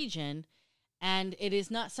this region, and it is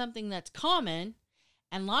not something that's common,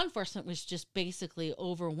 and law enforcement was just basically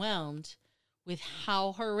overwhelmed with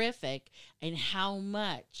how horrific and how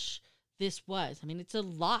much this was. I mean, it's a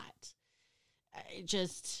lot.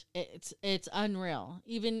 It's unreal.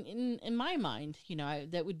 Even in my mind, you know,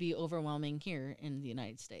 that would be overwhelming here in the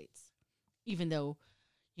United States. Even though,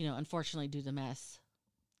 you know, unfortunately, due to mass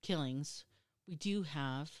killings, we do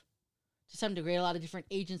have, to some degree, a lot of different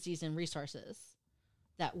agencies and resources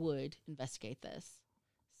that would investigate this.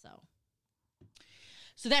 So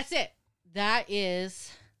that's it. That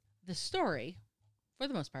is the story, for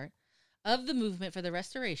the most part, of the movement for the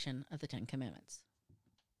restoration of the 10 Commandments.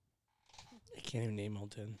 I can't even name all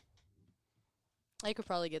 10. I could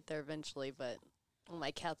probably get there eventually, but on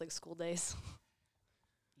my Catholic school days.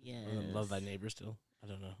 Yes. Love thy neighbor still. I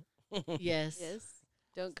don't know. Yes. Yes.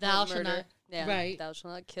 Don't Thou commit shalt murder. not- Yeah. right. Thou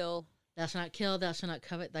shalt not kill. Thou shalt not kill, thou shalt not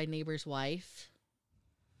covet thy neighbor's wife.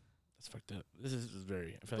 That's fucked up. This is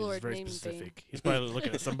very, I feel like Lord, this is very name and specific. He's probably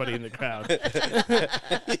looking at somebody in the crowd.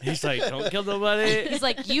 He's like, don't kill nobody. He's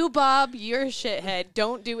like, you, Bob, you're a shithead.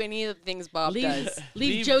 Don't do any of the things Bob does.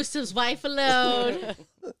 Leave Joseph's wife alone.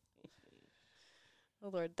 Oh,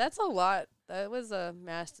 Lord. That's a lot. That was a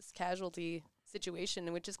mass casualty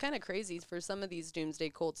situation, which is kind of crazy for some of these doomsday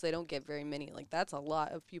cults. They don't get very many. Like, that's a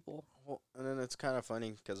lot of people. Well, and then it's kind of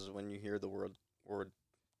funny because when you hear the word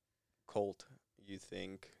cult, you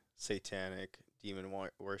think satanic, demon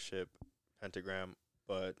worship, pentagram,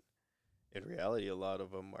 but in reality, a lot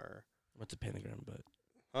of them are. What's a pentagram butt?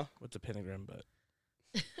 Huh? What's a pentagram butt?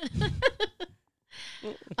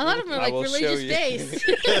 A lot of them are I like will show religious you. based.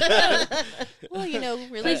 Well, you know,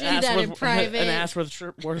 Please religion. do that in An private. ass worth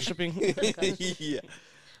worshipping. Yeah.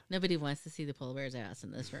 Nobody wants to see the polar bear's ass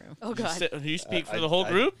in this room. Oh, God. You speak for I- the whole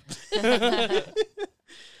I- group?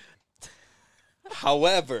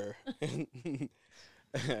 However,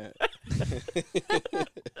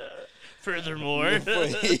 Furthermore,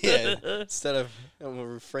 yeah, instead of I'm gonna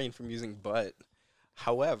refrain from using but.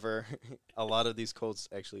 However, a lot of these cults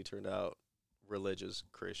actually turned out religious,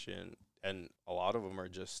 Christian, and a lot of them are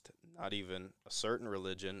just not even a certain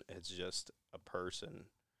religion. It's just a person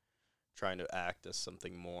trying to act as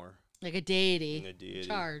something more. Like a deity. A deity.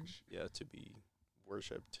 Charge. Yeah, to be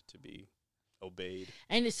worshipped, to be obeyed.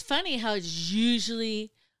 And it's funny how it's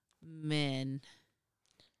usually men.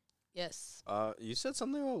 Yes. You said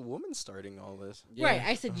something about women starting all this. Right,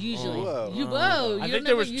 I said usually. Whoa. Whoa. I you think don't know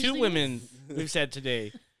there what was 2 usually women is? we've said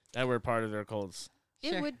today that were part of their cults.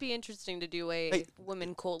 It Sure. would be interesting to do a Hey,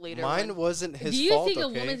 woman cult leader. Mine one. wasn't his Do you fault, think a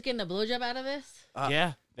okay? woman's getting a blowjob out of this?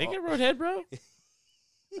 Yeah, they get roadhead, bro.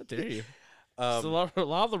 How dare you? It's a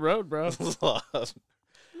law of the road, bro.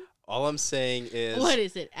 All I'm saying is What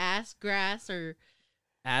is it? Ass, grass, or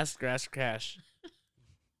Ass, grass, cash.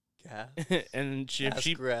 gas, And if ass,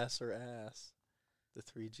 she grass, or ass. The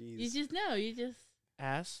 3 G's. you just know. You just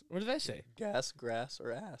ass, what did I say? Gas, grass,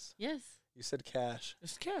 or ass. yes. You said cash.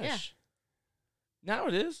 It's cash. Yeah. Now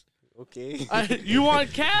it is. Okay. You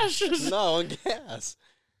want cash? No, gas.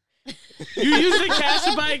 You use the cash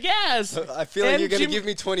to buy gas. I feel like And you're gonna Jim- give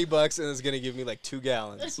me $20 and it's gonna give me like 2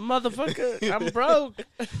 gallons. Motherfucker, I'm broke.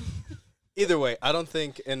 Either way, I don't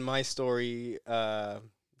think in my story,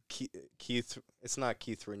 Keith. It's not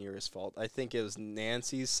Keith Rainier's fault. I think it was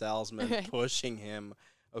Nancy Salzman Right. pushing him.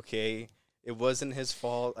 Okay, it wasn't his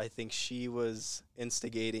fault. I think she was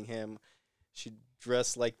instigating him. She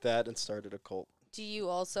dressed like that and started a cult. Do you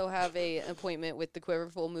also have a appointment with the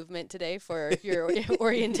Quiverful movement today for your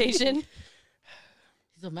orientation?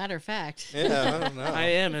 As a matter of fact. Yeah, I don't know. I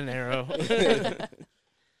am an arrow.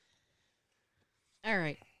 All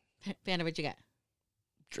right. Panda, what you got?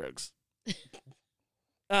 Drugs.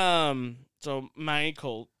 So my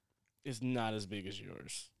cult is not as big as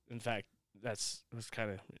yours. In fact, that's what's kind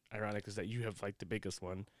of ironic is that you have like the biggest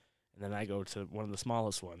one, and then I go to one of the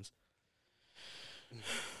smallest ones.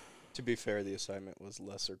 To be fair, the assignment was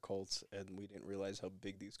lesser cults, and we didn't realize how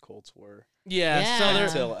big these cults were Yeah, so Yeah. they're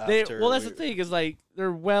until they, after. well, that's the we- thing is like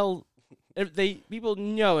they're well, they people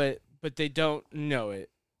know it, but they don't know it.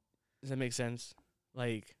 Does that make sense?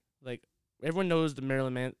 Like everyone knows the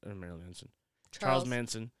Marilyn Manson, Charles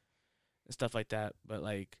Manson, and stuff like that. But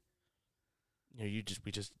like, you know,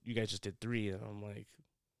 you guys just did 3, and I'm like,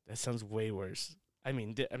 that sounds way worse. I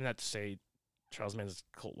mean, I'm not to say Charles Manson's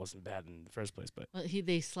cult wasn't bad in the first place, but Well,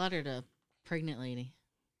 they slaughtered a pregnant lady.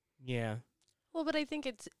 yeah, Well, but I think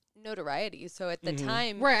it's notoriety. So at the Mhm.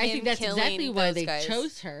 time, Right. I him think that's killing exactly why those they guys-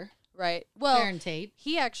 chose her. Right. Well, Sharon Tate.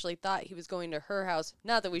 he actually thought he was going to her house.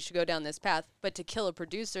 Not that we should go down this path, but to kill a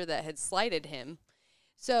producer that had slighted him.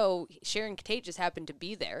 So Sharon Tate just happened to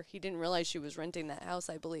be there. He didn't realize she was renting that house,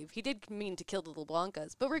 I believe. He did mean to kill the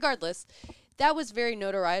LeBlancas. But regardless, that was very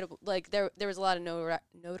notoriety. Like, there was a lot of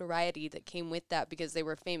notoriety that came with that because they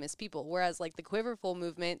were famous people. Whereas, like, the Quiverful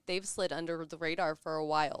movement, they've slid under the radar for a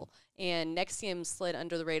while. And NXIVM slid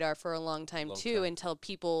under the radar for a long time, too, until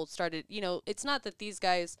people started, you know, it's not that these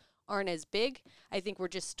guys aren't as big. I think we're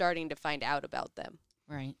just starting to find out about them.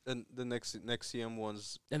 Right. And the Nexium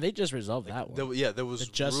ones. and they just resolved that one. There was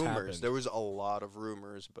It just rumors. happened. There was a lot of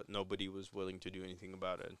rumors, but nobody was willing to do anything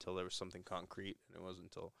about it until there was something concrete. And it wasn't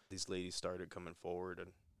until these ladies started coming forward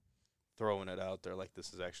and throwing it out there like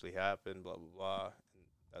this has actually happened, blah, blah, blah. And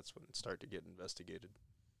that's when it started to get investigated.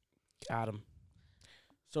 Got him.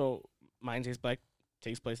 So mine takes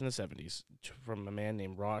place in the 70s from a man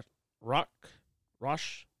named Rosh.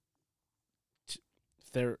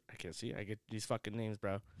 I can't see. I get these fucking names,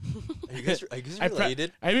 bro. Are you guys I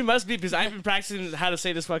related? I mean, it must be because I've been practicing how to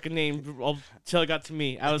say this fucking name until it got to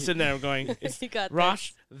me. I was sitting there going, it's You got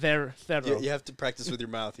Rosh Thero. You have to practice with your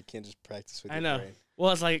mouth. You can't just practice with I your know. brain.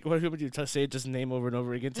 Well, it's like, what would you say just name over and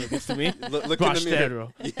over again until it gets to me? Look in Rosh the mirror.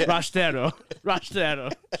 Thero. Yeah. Rosh Thero. Rosh Thero.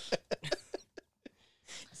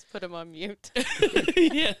 Just put him on mute.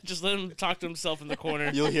 Yeah, just let him talk to himself in the corner.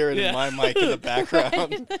 You'll hear it Yeah. in my mic in the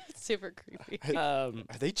background. Super creepy. Are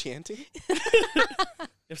they chanting?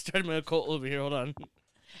 I've started my cult over here. Hold on.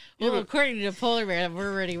 Well, according to Polar Bear,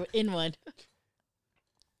 we're already in one.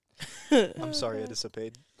 I'm sorry I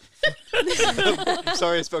disobeyed. I'm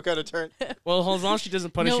sorry I spoke out of turn. Well, as long as she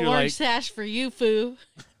doesn't punish No you orange like, sash for you, foo.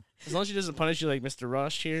 as long as she doesn't punish you like Mr.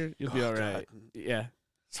 Rush here, you'll be Oh, all right. God. Yeah.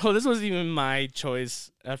 So this wasn't even my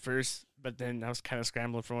choice at first, but then I was kind of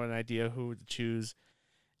scrambling for an idea who to choose.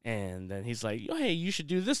 And then he's like, oh, hey, you should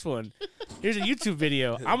do this one. Here's a YouTube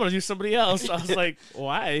video. I'm going to do somebody else. I was like,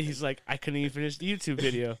 why? He's like, I couldn't even finish the YouTube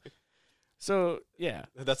video. So, yeah.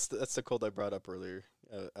 That's the cult I brought up earlier.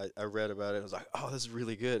 I read about it. I was like, oh, this is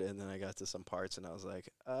really good. And then I got to some parts, and I was like,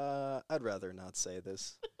 I'd rather not say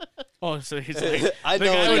this. Oh, so he's like, I the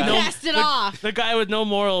know guy a with You guy. passed it off. the guy with no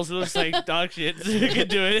morals who looks like dog shit could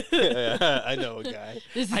do it. Yeah, I know a guy.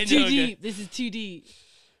 This I is know, too okay. deep. This is too deep.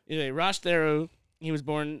 Anyway, Ross Theroux, he was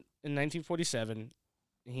born in 1947.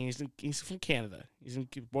 He's from Canada.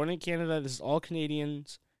 Born in Canada. This is all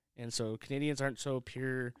Canadians, and so Canadians aren't so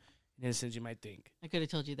pure and innocent as you might think. I could have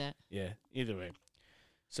told you that. Yeah, either way.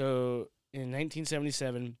 So in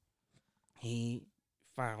 1977, he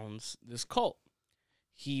founds this cult.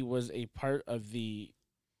 He was a part of he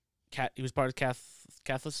was part of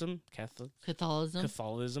Catholicism,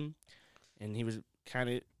 Catholicism. and he was kind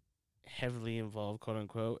of heavily involved, quote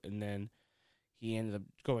unquote, and then he ended up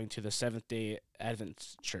going to the Seventh-day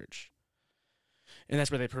Adventist Church. And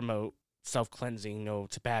that's where they promote self-cleansing, no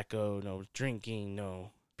tobacco, no drinking,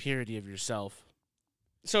 no purity of yourself.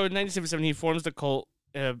 So in 1977, he forms the cult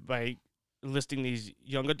by enlisting these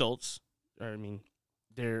young adults. I mean,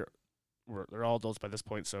 they're all adults by this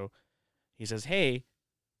point. So he says, hey,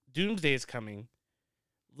 Doomsday is coming.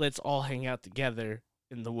 Let's all hang out together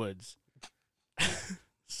in the woods.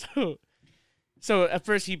 So at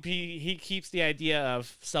first he keeps the idea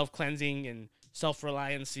of self-cleansing and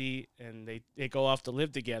self-reliancy, and they go off to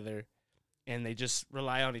live together, and they just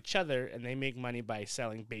rely on each other, and they make money by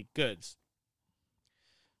selling baked goods.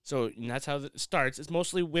 So and that's how it starts. It's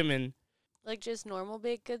mostly women. Like just normal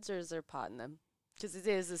baked goods, or is there pot in them? Because it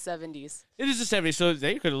is the 70s. It is the 70s, so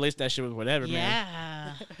they could have laced that shit with whatever, man.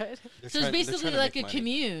 Yeah. They're So it's trying- they're basically trying to like make a money.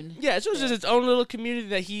 commune. Yeah, so it's just its own little community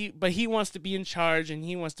that he wants to be in charge, and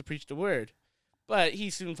he wants to preach the word. But he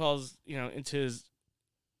soon falls, into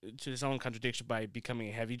his own contradiction by becoming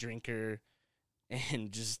a heavy drinker,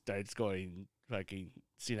 and just starts going fucking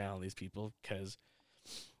senile on these people.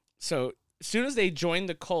 So as soon as they join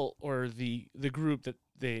the cult or the group that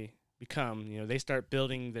they become, they start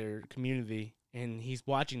building their community, and he's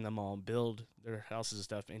watching them all build their houses and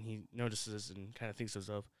stuff, and he notices and kind of thinks to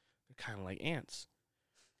himself, they're kind of like ants.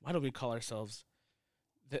 Why don't we call ourselves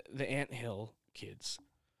the Anthill Kids?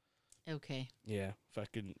 Okay. Yeah,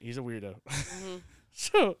 fucking, he's a weirdo. Mm-hmm.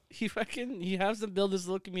 So he has them build this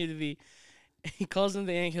little community. And he calls them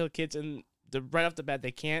the Anthill Kids, and right off the bat,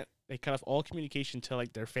 they cut off all communication to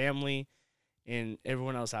like their family and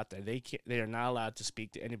everyone else out there. They are not allowed to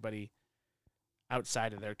speak to anybody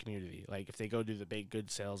outside of their community. Like if they go do the baked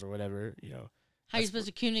good sales or whatever, How are you That's supposed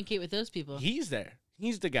to communicate with those people? he's there.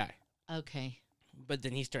 He's the guy. Okay. But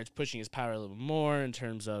then he starts pushing his power a little more in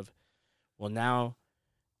terms of, well, now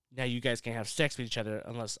you guys can't have sex with each other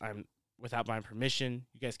without my permission.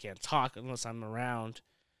 You guys can't talk unless I'm around.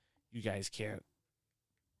 You guys can't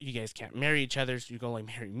marry each other, so you can only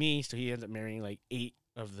marry me. So he ends up marrying like 8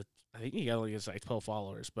 of the, I think he only has like 12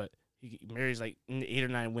 followers, but he marries like 8 or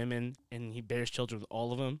 9 women, and he bears children with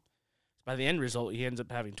all of them. By the end result, he ends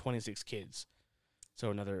up having 26 kids. So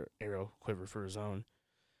another arrow quiver for his own.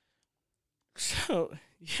 So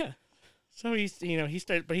yeah, so he's he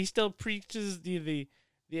started, but he still preaches the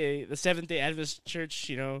Seventh-day Adventist Church.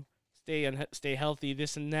 Stay healthy,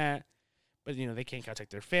 this and that. But they can't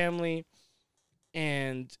contact their family,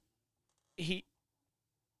 and he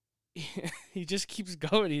just keeps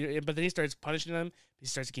going. But then he starts punishing them. He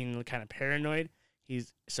starts getting kind of paranoid.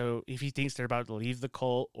 So if he thinks they're about to leave the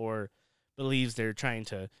cult or believes they're trying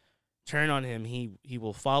to turn on him, he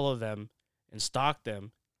will follow them and stalk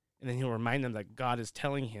them, and then he'll remind them that God is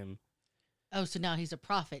telling him. Oh, so now he's a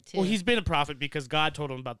prophet too. Well, he's been a prophet because God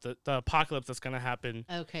told him about the apocalypse that's going to happen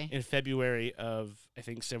okay. in February of, I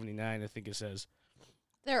think, 79, I think it says.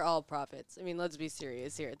 They're all prophets. I mean, let's be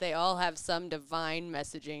serious here. They all have some divine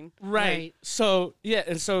messaging. Right. So, yeah,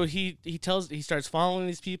 and so he starts following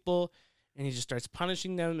these people, and he just starts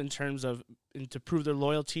punishing them in terms of, and to prove their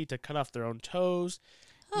loyalty, to cut off their own toes,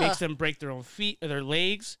 makes them break their own feet or their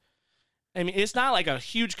legs. I mean, it's not like a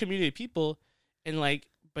huge community of people, and like,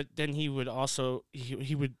 but then he would also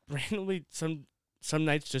he would randomly some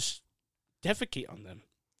nights just defecate on them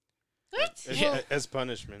What? As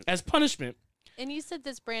punishment. as punishment. And you said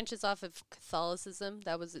this branches off of Catholicism.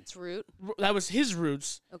 That was its root. That was his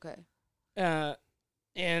roots, Okay.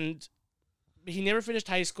 and he never finished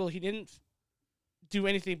high school. He didn't do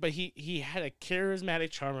anything, but he had a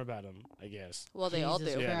charismatic charm about him, I guess. Well, they all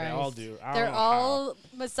Jesus do. Yeah, they Christ. all do. I don't They're know how. all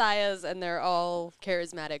messiahs and they're all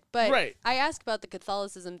charismatic. But Right. I ask about the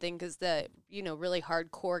Catholicism thing because the really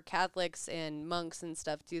hardcore Catholics and monks and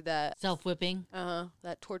stuff do that. Self-whipping.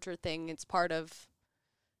 That torture thing. It's part of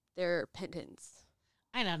their penance.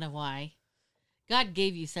 I don't know why. God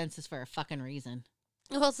gave you senses for a fucking reason.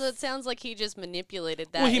 Well, so it sounds like he just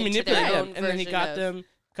manipulated that. Well, he into manipulated their them, own and then he version got of- them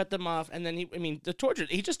cut them off, and then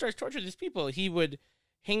he just starts torturing these people. He would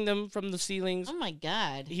hang them from the ceilings. Oh my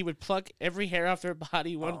God. He would pluck every hair off their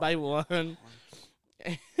body one by one.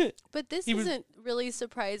 But this He was- isn't really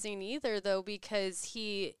surprising either, though, because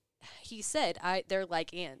he said they're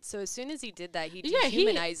like ants. So as soon as he did that, he Yeah,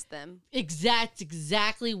 dehumanized them.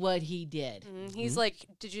 Exactly what he did. He's like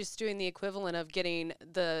just doing the equivalent of getting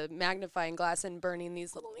the magnifying glass and burning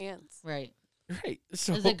these little ants. Right. Right.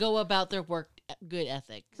 So As they go about their work, good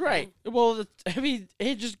ethic. right. Well,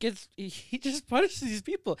 it just gets he just punishes these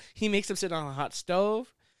people. He makes them sit on a hot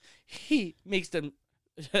stove. He makes them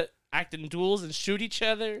act in duels and shoot each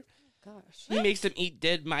other. Gosh. He makes them eat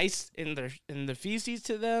dead mice in the feces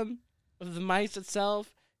to them of the mice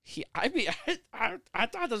itself. I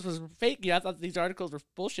thought this was fake. Yeah, I thought these articles were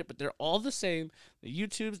bullshit, but they're all the same. The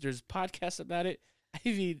YouTubes, there's podcasts about it.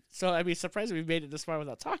 Surprised we made it this far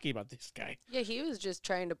without talking about this guy. Yeah, he was just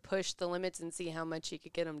trying to push the limits and see how much he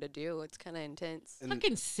could get him to do. It's kind of intense. And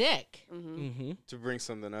Fucking sick. Mm-hmm. to bring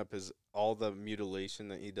something up is all the mutilation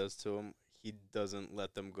that he does to them. He doesn't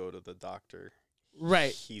let them go to the doctor.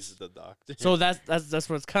 Right. He's the doctor. So that's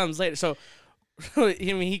what comes later. So,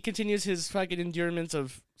 he continues his fucking endurance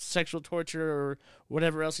of sexual torture or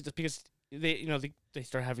whatever else he does because they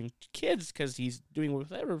start having kids because he's doing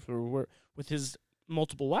whatever with his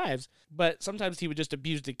multiple wives. But sometimes he would just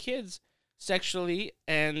abuse the kids sexually,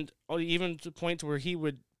 and even to the point where he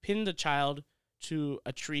would pin the child to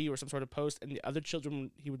a tree or some sort of post, and the other children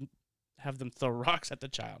he would have them throw rocks at the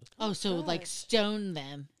child. Oh, so like gosh. stone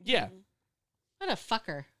them. Yeah, What a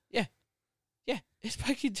fucker. yeah, it's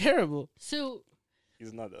fucking terrible. So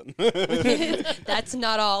He's not done. That's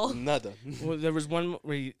not all. Not done. Well, there was one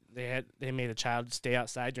where they made a child stay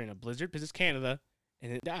outside during a blizzard because it's Canada,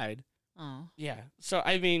 and it died. oh. Yeah. So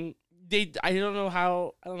I mean, I don't know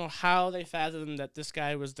how they fathomed that this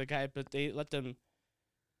guy was the guy, but they let them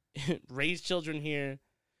raise children here.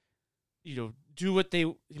 Do what they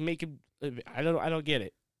make him. I don't get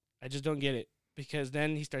it. I just don't get it because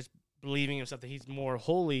then he starts believing himself that he's more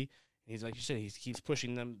holy. And he's like you said, he keeps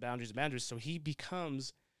pushing them boundaries. So he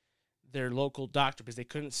becomes their local doctor because they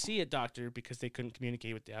couldn't see a doctor because they couldn't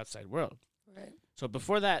communicate with the outside world. Right. So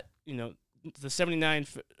before that, the 79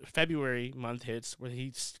 February month hits where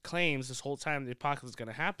he claims this whole time the apocalypse is going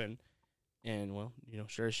to happen. And, well,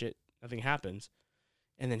 sure as shit, nothing happens.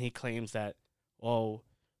 And then he claims that,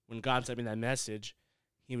 when God sent me that message,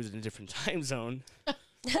 he was in a different time zone.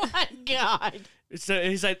 My God. So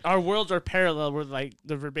he's like, our worlds are parallel with, like,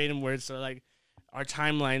 the verbatim words. So, like, our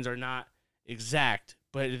timelines are not exact,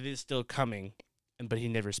 but it is still coming. But he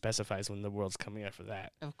never specifies when the world's coming after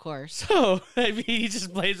that. Of course. So he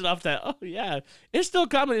just plays it off that. Oh yeah, it's still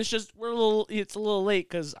coming. It's just it's a little late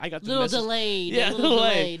because I got the Little message. delayed. Yeah, a little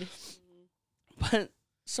delayed. delayed. But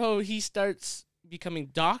so he starts becoming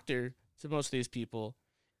doctor to most of these people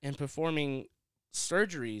and performing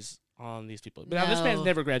surgeries on these people. But now this man's No.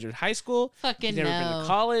 never graduated high school. Fucking He's never been no. to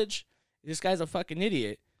college. This guy's a fucking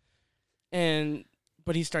idiot.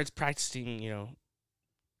 But he starts practicing,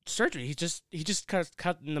 surgery. He just starts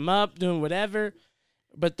cutting them up, doing whatever.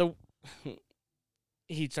 But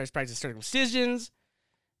he starts practicing circumcisions.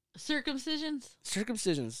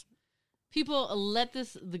 People let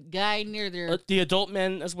the guy near their The adult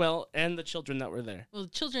men as well, and the children that were there. well,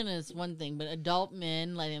 children is one thing, but adult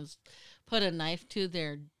men let him put a knife to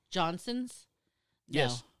their Johnsons. No.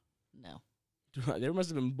 Yes. No. They must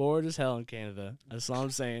have been bored as hell in Canada. That's all I'm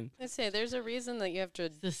saying. I say there's a reason that you have to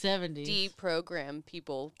It's the 70s. deprogram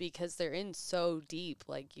people because they're in so deep.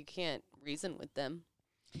 Like you can't reason with them.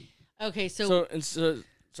 Okay, so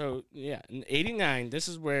So yeah, in '89, this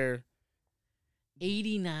is where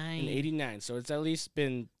 89. in '89. So it's at least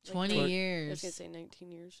been 20 Tw- I was years. gonna say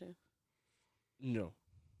 19 years. Yeah. no.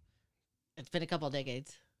 It's been a couple of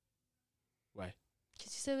decades. Why?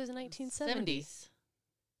 Because you said it was 1970s. 70s.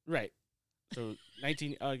 Right. So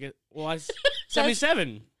 19.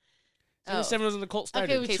 77. Oh. 77 was when the cult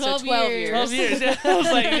started. Okay, Okay, so 12 12 years. 12 years. Yeah, I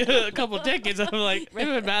was like a couple of decades. I'm like,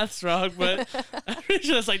 maybe my math's wrong, but I'm pretty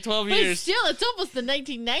sure it's like 12 But years. still, it's almost the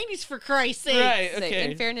 1990s for Christ's sake. Right. Say,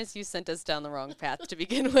 Okay. in fairness, you sent us down the wrong path to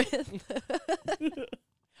begin with.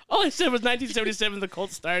 All I said was 1977. The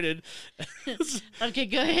cult started. Okay,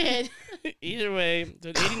 go ahead. Either way, so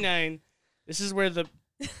in '89, this is where the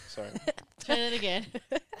Sorry. Try that again.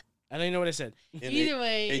 I don't even know what I said. Either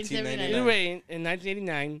way, in 1899. 79. Either way, in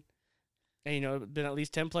 1989, and it's been at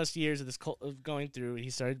least 10 plus years of this cult of going through. He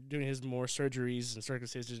started doing his more surgeries and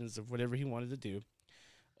circumcisions of whatever he wanted to do.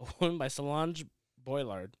 A woman by Solange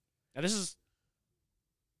Boillard. Now this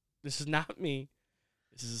is not me.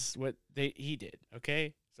 This is what he did.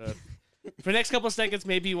 Okay, so For the next couple of seconds,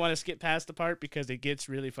 maybe you want to skip past the part because it gets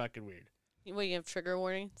really fucking weird. What, you have trigger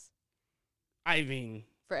warnings I mean,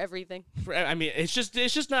 for everything? it's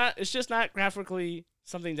just not graphically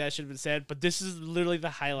something that should have been said. But this is literally the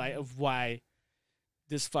highlight of why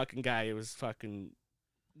this fucking guy was fucking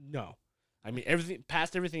no. I mean, everything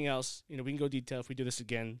past everything else. You know, we can go detail if we do this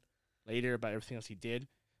again later about everything else he did.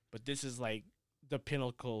 But this is like the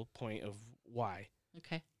pinnacle point of why.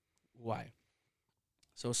 Okay. Why?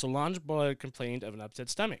 So Solange Boyd complained of an upset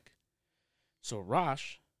stomach. So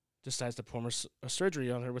Rosh decides to perform a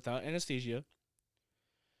surgery on her without anesthesia.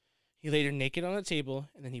 He laid her naked on a table,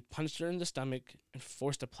 and then he punched her in the stomach and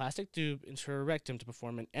forced a plastic tube into her rectum to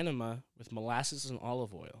perform an enema with molasses and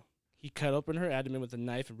olive oil. He cut open her abdomen with a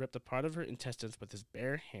knife and ripped a part of her intestines with his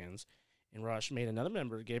bare hands, and Rosh made another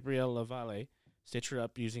member, Gabrielle Lavalle, stitch her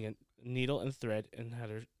up using a needle and thread and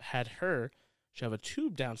had her shove a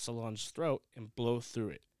tube down Solange's throat and blow through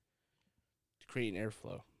it to create an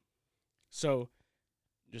airflow. So,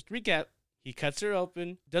 just to recap, he cuts her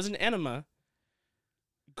open, does an enema,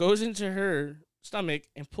 goes into her stomach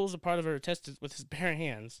and pulls a part of her intestines with his bare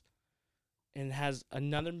hands and has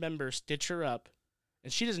another member stitch her up.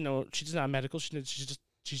 And she doesn't know, she's not medical, she's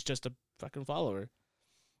just a fucking follower.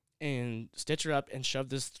 And stitch her up and shove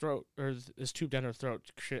this tube down her throat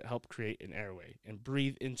to help create an airway and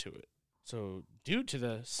breathe into it. So, due to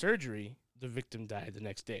the surgery, the victim died the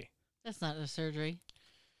next day. That's not a surgery.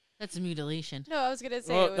 That's a mutilation. No, I was gonna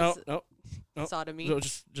say it was No. sodomy. So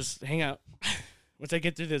just hang out. Once I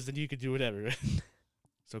get through this, then you can do whatever.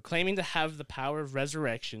 So, claiming to have the power of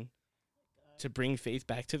resurrection to bring faith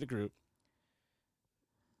back to the group,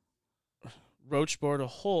 Roach bored a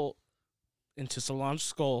hole into Solange's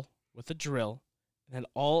skull with a drill, and had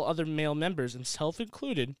all other male members, himself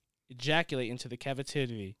included, ejaculate into the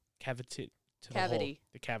cavity.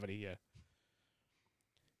 The cavity, yeah.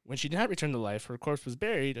 When she did not return to life, her corpse was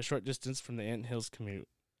buried a short distance from the Ant Hills commute.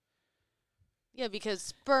 Yeah, because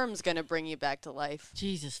sperm's gonna bring you back to life.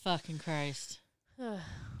 Jesus fucking Christ.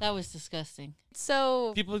 That was disgusting.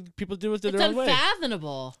 So People do it It's their own way.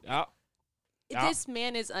 unfathomable. Yeah. Yeah. this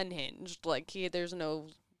man is unhinged. Like there's no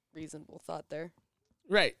reasonable thought there.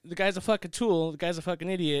 Right. The guy's a fucking tool. The guy's a fucking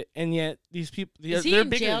idiot. And yet these people, Is he they're in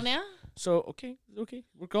bigger. jail now? So, okay,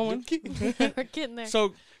 we're going. We're getting there.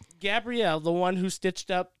 So, Gabrielle, the one who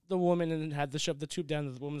stitched up the woman and had to shove the tube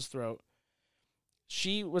down the woman's throat,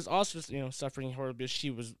 she was also, suffering horribly.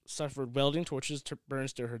 She suffered welding tortures,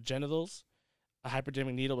 burns to her genitals. A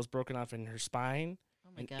hypodermic needle was broken off in her spine. Oh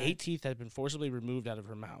my And God. 8 teeth had been forcibly removed out of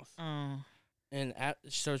her mouth. Oh. And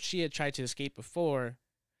so she had tried to escape before,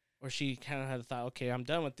 or she kind of had thought, okay, I'm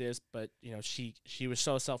done with this. But, she was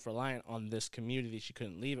so self-reliant on this community, she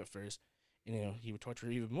couldn't leave at first. And, he would torture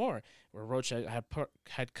her even more. Where Roach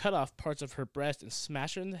had cut off parts of her breast and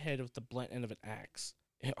smashed her in the head with the blunt end of an axe.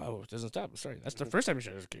 Oh, it doesn't stop. Sorry. That's the first time she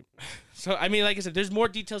tried to escape. So, I mean, like I said, there's more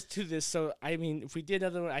details to this. So, I mean, if we did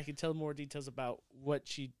another one, I could tell more details about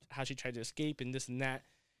how she tried to escape and this and that.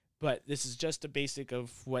 But this is just a basic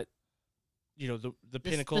of what, the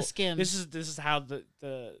pinnacle. The skim. This is how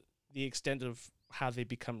the extent of how they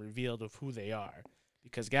become revealed of who they are,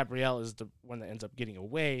 because Gabrielle is the one that ends up getting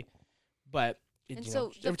away, but and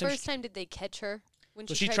so the first time did they catch her when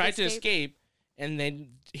she tried to escape, and then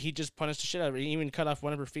he just punished the shit out of her. He even cut off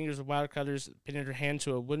one of her fingers with wire cutters, pinned her hand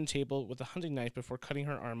to a wooden table with a hunting knife before cutting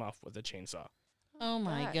her arm off with a chainsaw. Oh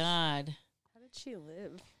my gosh. God. How did she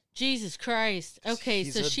live? Jesus Christ. Okay,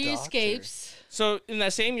 She's so a she doctor. escapes. So in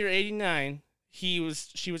that same year, 1989, she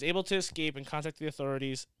was able to escape and contact the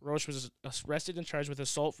authorities. Roach was arrested and charged with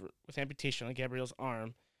assault with amputation on Gabrielle's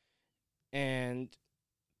arm, and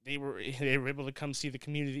they were able to come see the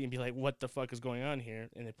community and be like, "What the fuck is going on here?"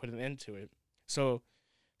 And they put an end to it. So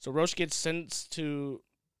Roach gets sentenced to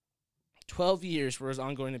 12 years for his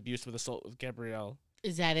ongoing abuse with assault with Gabrielle.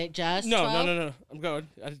 Is that it, just? No. 12? I'm going.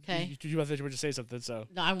 Okay. You thought you were to say something, so.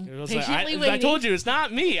 No, I'm It was patiently I waiting. told you, it's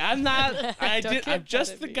not me. I'm not. I'm Don't get mad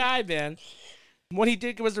just at the me. guy, man. When he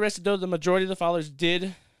did was arrested, though, the majority of the followers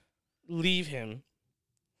did leave him.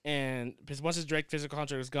 And because once his direct physical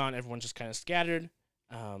contact was gone, everyone just kind of scattered.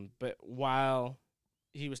 But while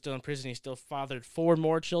he was still in prison, he still fathered 4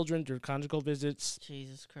 more children through conjugal visits.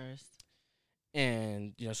 Jesus Christ.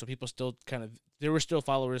 And, so people still there were still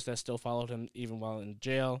followers that still followed him even while in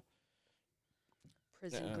jail.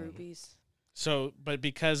 Prison groupies. So, but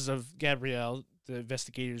because of Gabrielle, the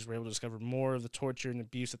investigators were able to discover more of the torture and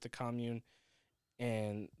abuse at the commune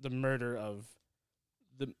and the murder of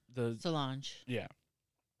the Solange. yeah.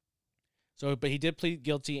 So, but he did plead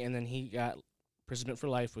guilty, and then he got imprisonment for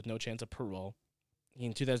life with no chance of parole.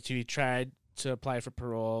 In 2002, he tried to apply for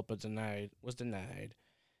parole, but was denied.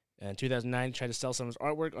 In 2009, he tried to sell some of his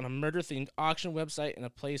artwork on a murder-themed auction website in a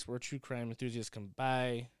place where true crime enthusiasts can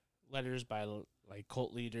buy letters by like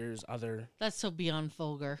cult leaders, other. That's so beyond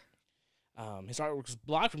vulgar. His artwork was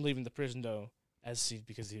blocked from leaving the prison, though,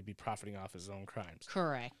 because he would be profiting off his own crimes.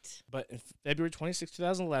 Correct. But in February 26,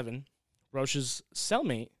 2011, Roche's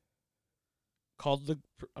cellmate called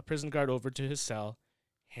a prison guard over to his cell,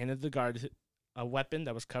 handed the guard a weapon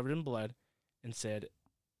that was covered in blood, and said,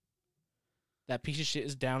 "That piece of shit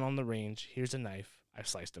is down on the range. Here's a knife. I've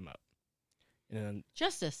sliced him up." And then,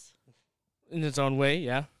 Justice. in its own way,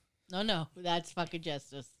 yeah. No, that's fucking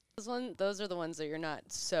justice. Those are the ones that you're not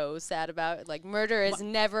so sad about. Like, murder is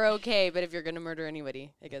never okay, but if you're going to murder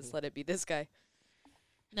anybody, I guess let it be this guy.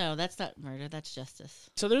 No, that's not murder. That's justice.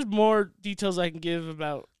 So there's more details I can give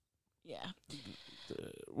about Yeah.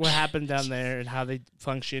 what happened down there and how they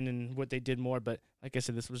function and what they did more. But like I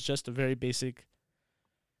said, this was just a very basic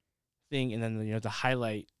thing. And then, the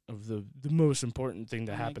highlight of the most important thing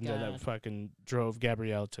that Oh my happened there God. that fucking drove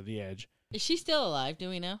Gabrielle to the edge. Is she still alive? Do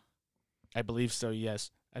we know? I believe so, yes.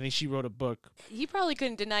 I think she wrote a book. He probably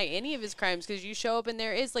couldn't deny any of his crimes because you show up and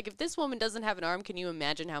there is, like, if this woman doesn't have an arm, can you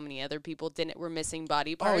imagine how many other people were missing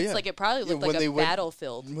body parts? yeah. Like, it probably looked like when they a went-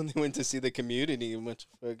 battlefield. When they went to see the community and went to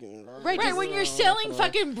fucking Right, Right, when you're selling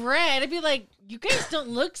fucking bread, I'd be like, you guys don't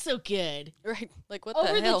look so good. Right. Like, what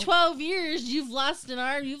Over the hell? the 12 years, you've lost an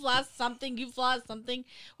arm, you've lost something.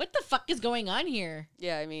 What the fuck is going on here?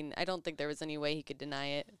 Yeah, I mean, I don't think there was any way he could deny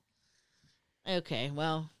it. Okay,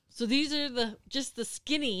 well, so these are the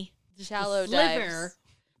skinny, just the Shallow sliver. dives.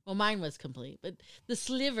 Well, mine was complete, but the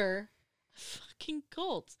sliver, fucking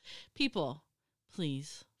cults. People,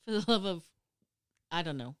 please, for the love of, I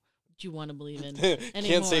don't know what you want to believe in. Can't say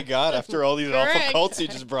anymore. God after all these awful Correct. cults you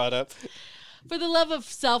just brought up. For the love of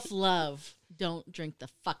self-love, don't drink the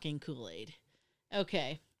fucking Kool-Aid.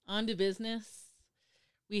 Okay, on to business.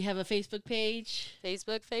 We have a Facebook page.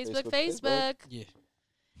 Facebook. Facebook. Yeah.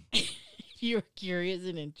 If you're curious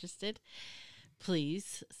and interested,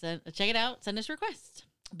 please check it out. Send us a request.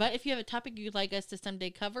 But if you have a topic you'd like us to someday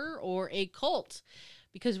cover or a cult,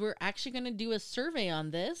 because we're actually going to do a survey on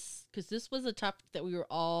this, because this was a topic that we were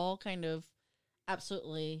all kind of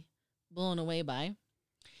absolutely blown away by.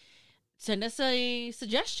 Send us a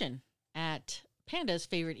suggestion at Panda's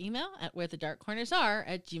favorite email at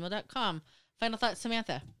wherethedarkcornersare@gmail.com. Final thoughts,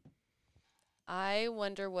 Samantha. I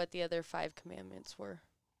wonder what the other 5 commandments were.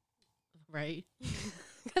 Right?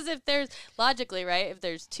 Because if there's, logically, right, if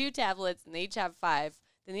there's 2 tablets and they each have 5,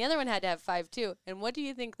 then the other one had to have 5 too. And what do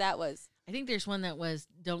you think that was? I think there's one that was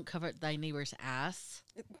don't cover thy neighbor's ass.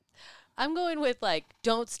 I'm going with, like,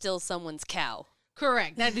 don't steal someone's cow.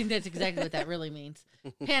 Correct. I think that's exactly what that really means.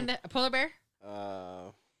 Panda, a polar bear?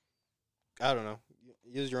 I don't know.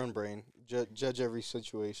 Use your own brain. Judge every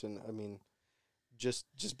situation. I mean, just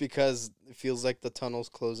because it feels like the tunnel's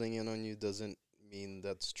closing in on you doesn't mean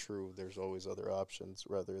that's true. There's always other options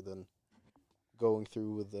rather than going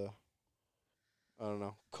through with the, I don't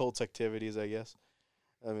know, cult activities, I guess.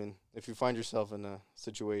 I mean, if you find yourself in a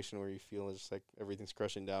situation where you feel it's like everything's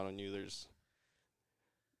crushing down on you,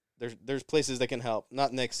 there's places that can help.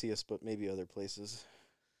 Not Nexius, but maybe other places.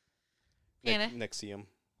 Anna? Nexium.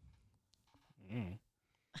 Mm.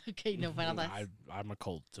 Okay, no final thoughts. I'm a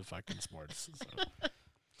cult to fucking sports. So.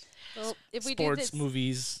 Well, if we do Sports, this,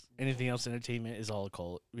 movies, anything else, entertainment is all a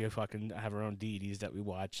cult. We have our own deities that we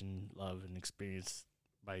watch and love and experience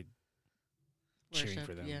by cheering Worship,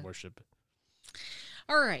 for them, yeah. worship.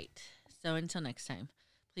 All right. So until next time,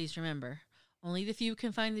 please remember, only the few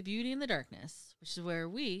can find the beauty in the darkness, which is where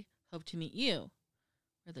we hope to meet you,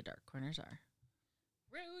 where the dark corners are.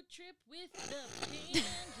 Road trip with the panda.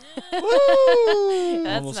 Woo!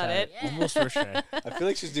 That's Almost not had it. Almost first try. I feel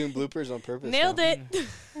like she's doing bloopers on purpose. nailed now.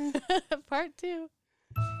 it. Part 2.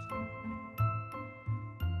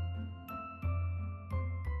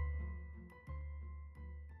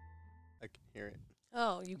 I can hear it.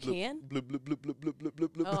 Oh, you Bloop, can? Bloop, bloop, bloop, bloop, bloop, bloop, bloop,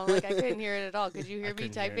 bloop. Oh, like I couldn't hear it at all. Could you I hear me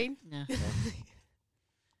couldn't hear it. typing? No.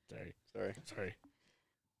 Sorry. Sorry. Sorry.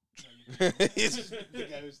 He's just the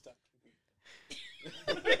guy who's talking.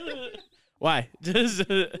 Why? Just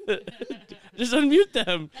unmute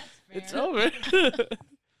them. It's over.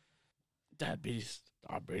 Diabetes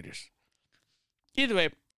operators. Either way,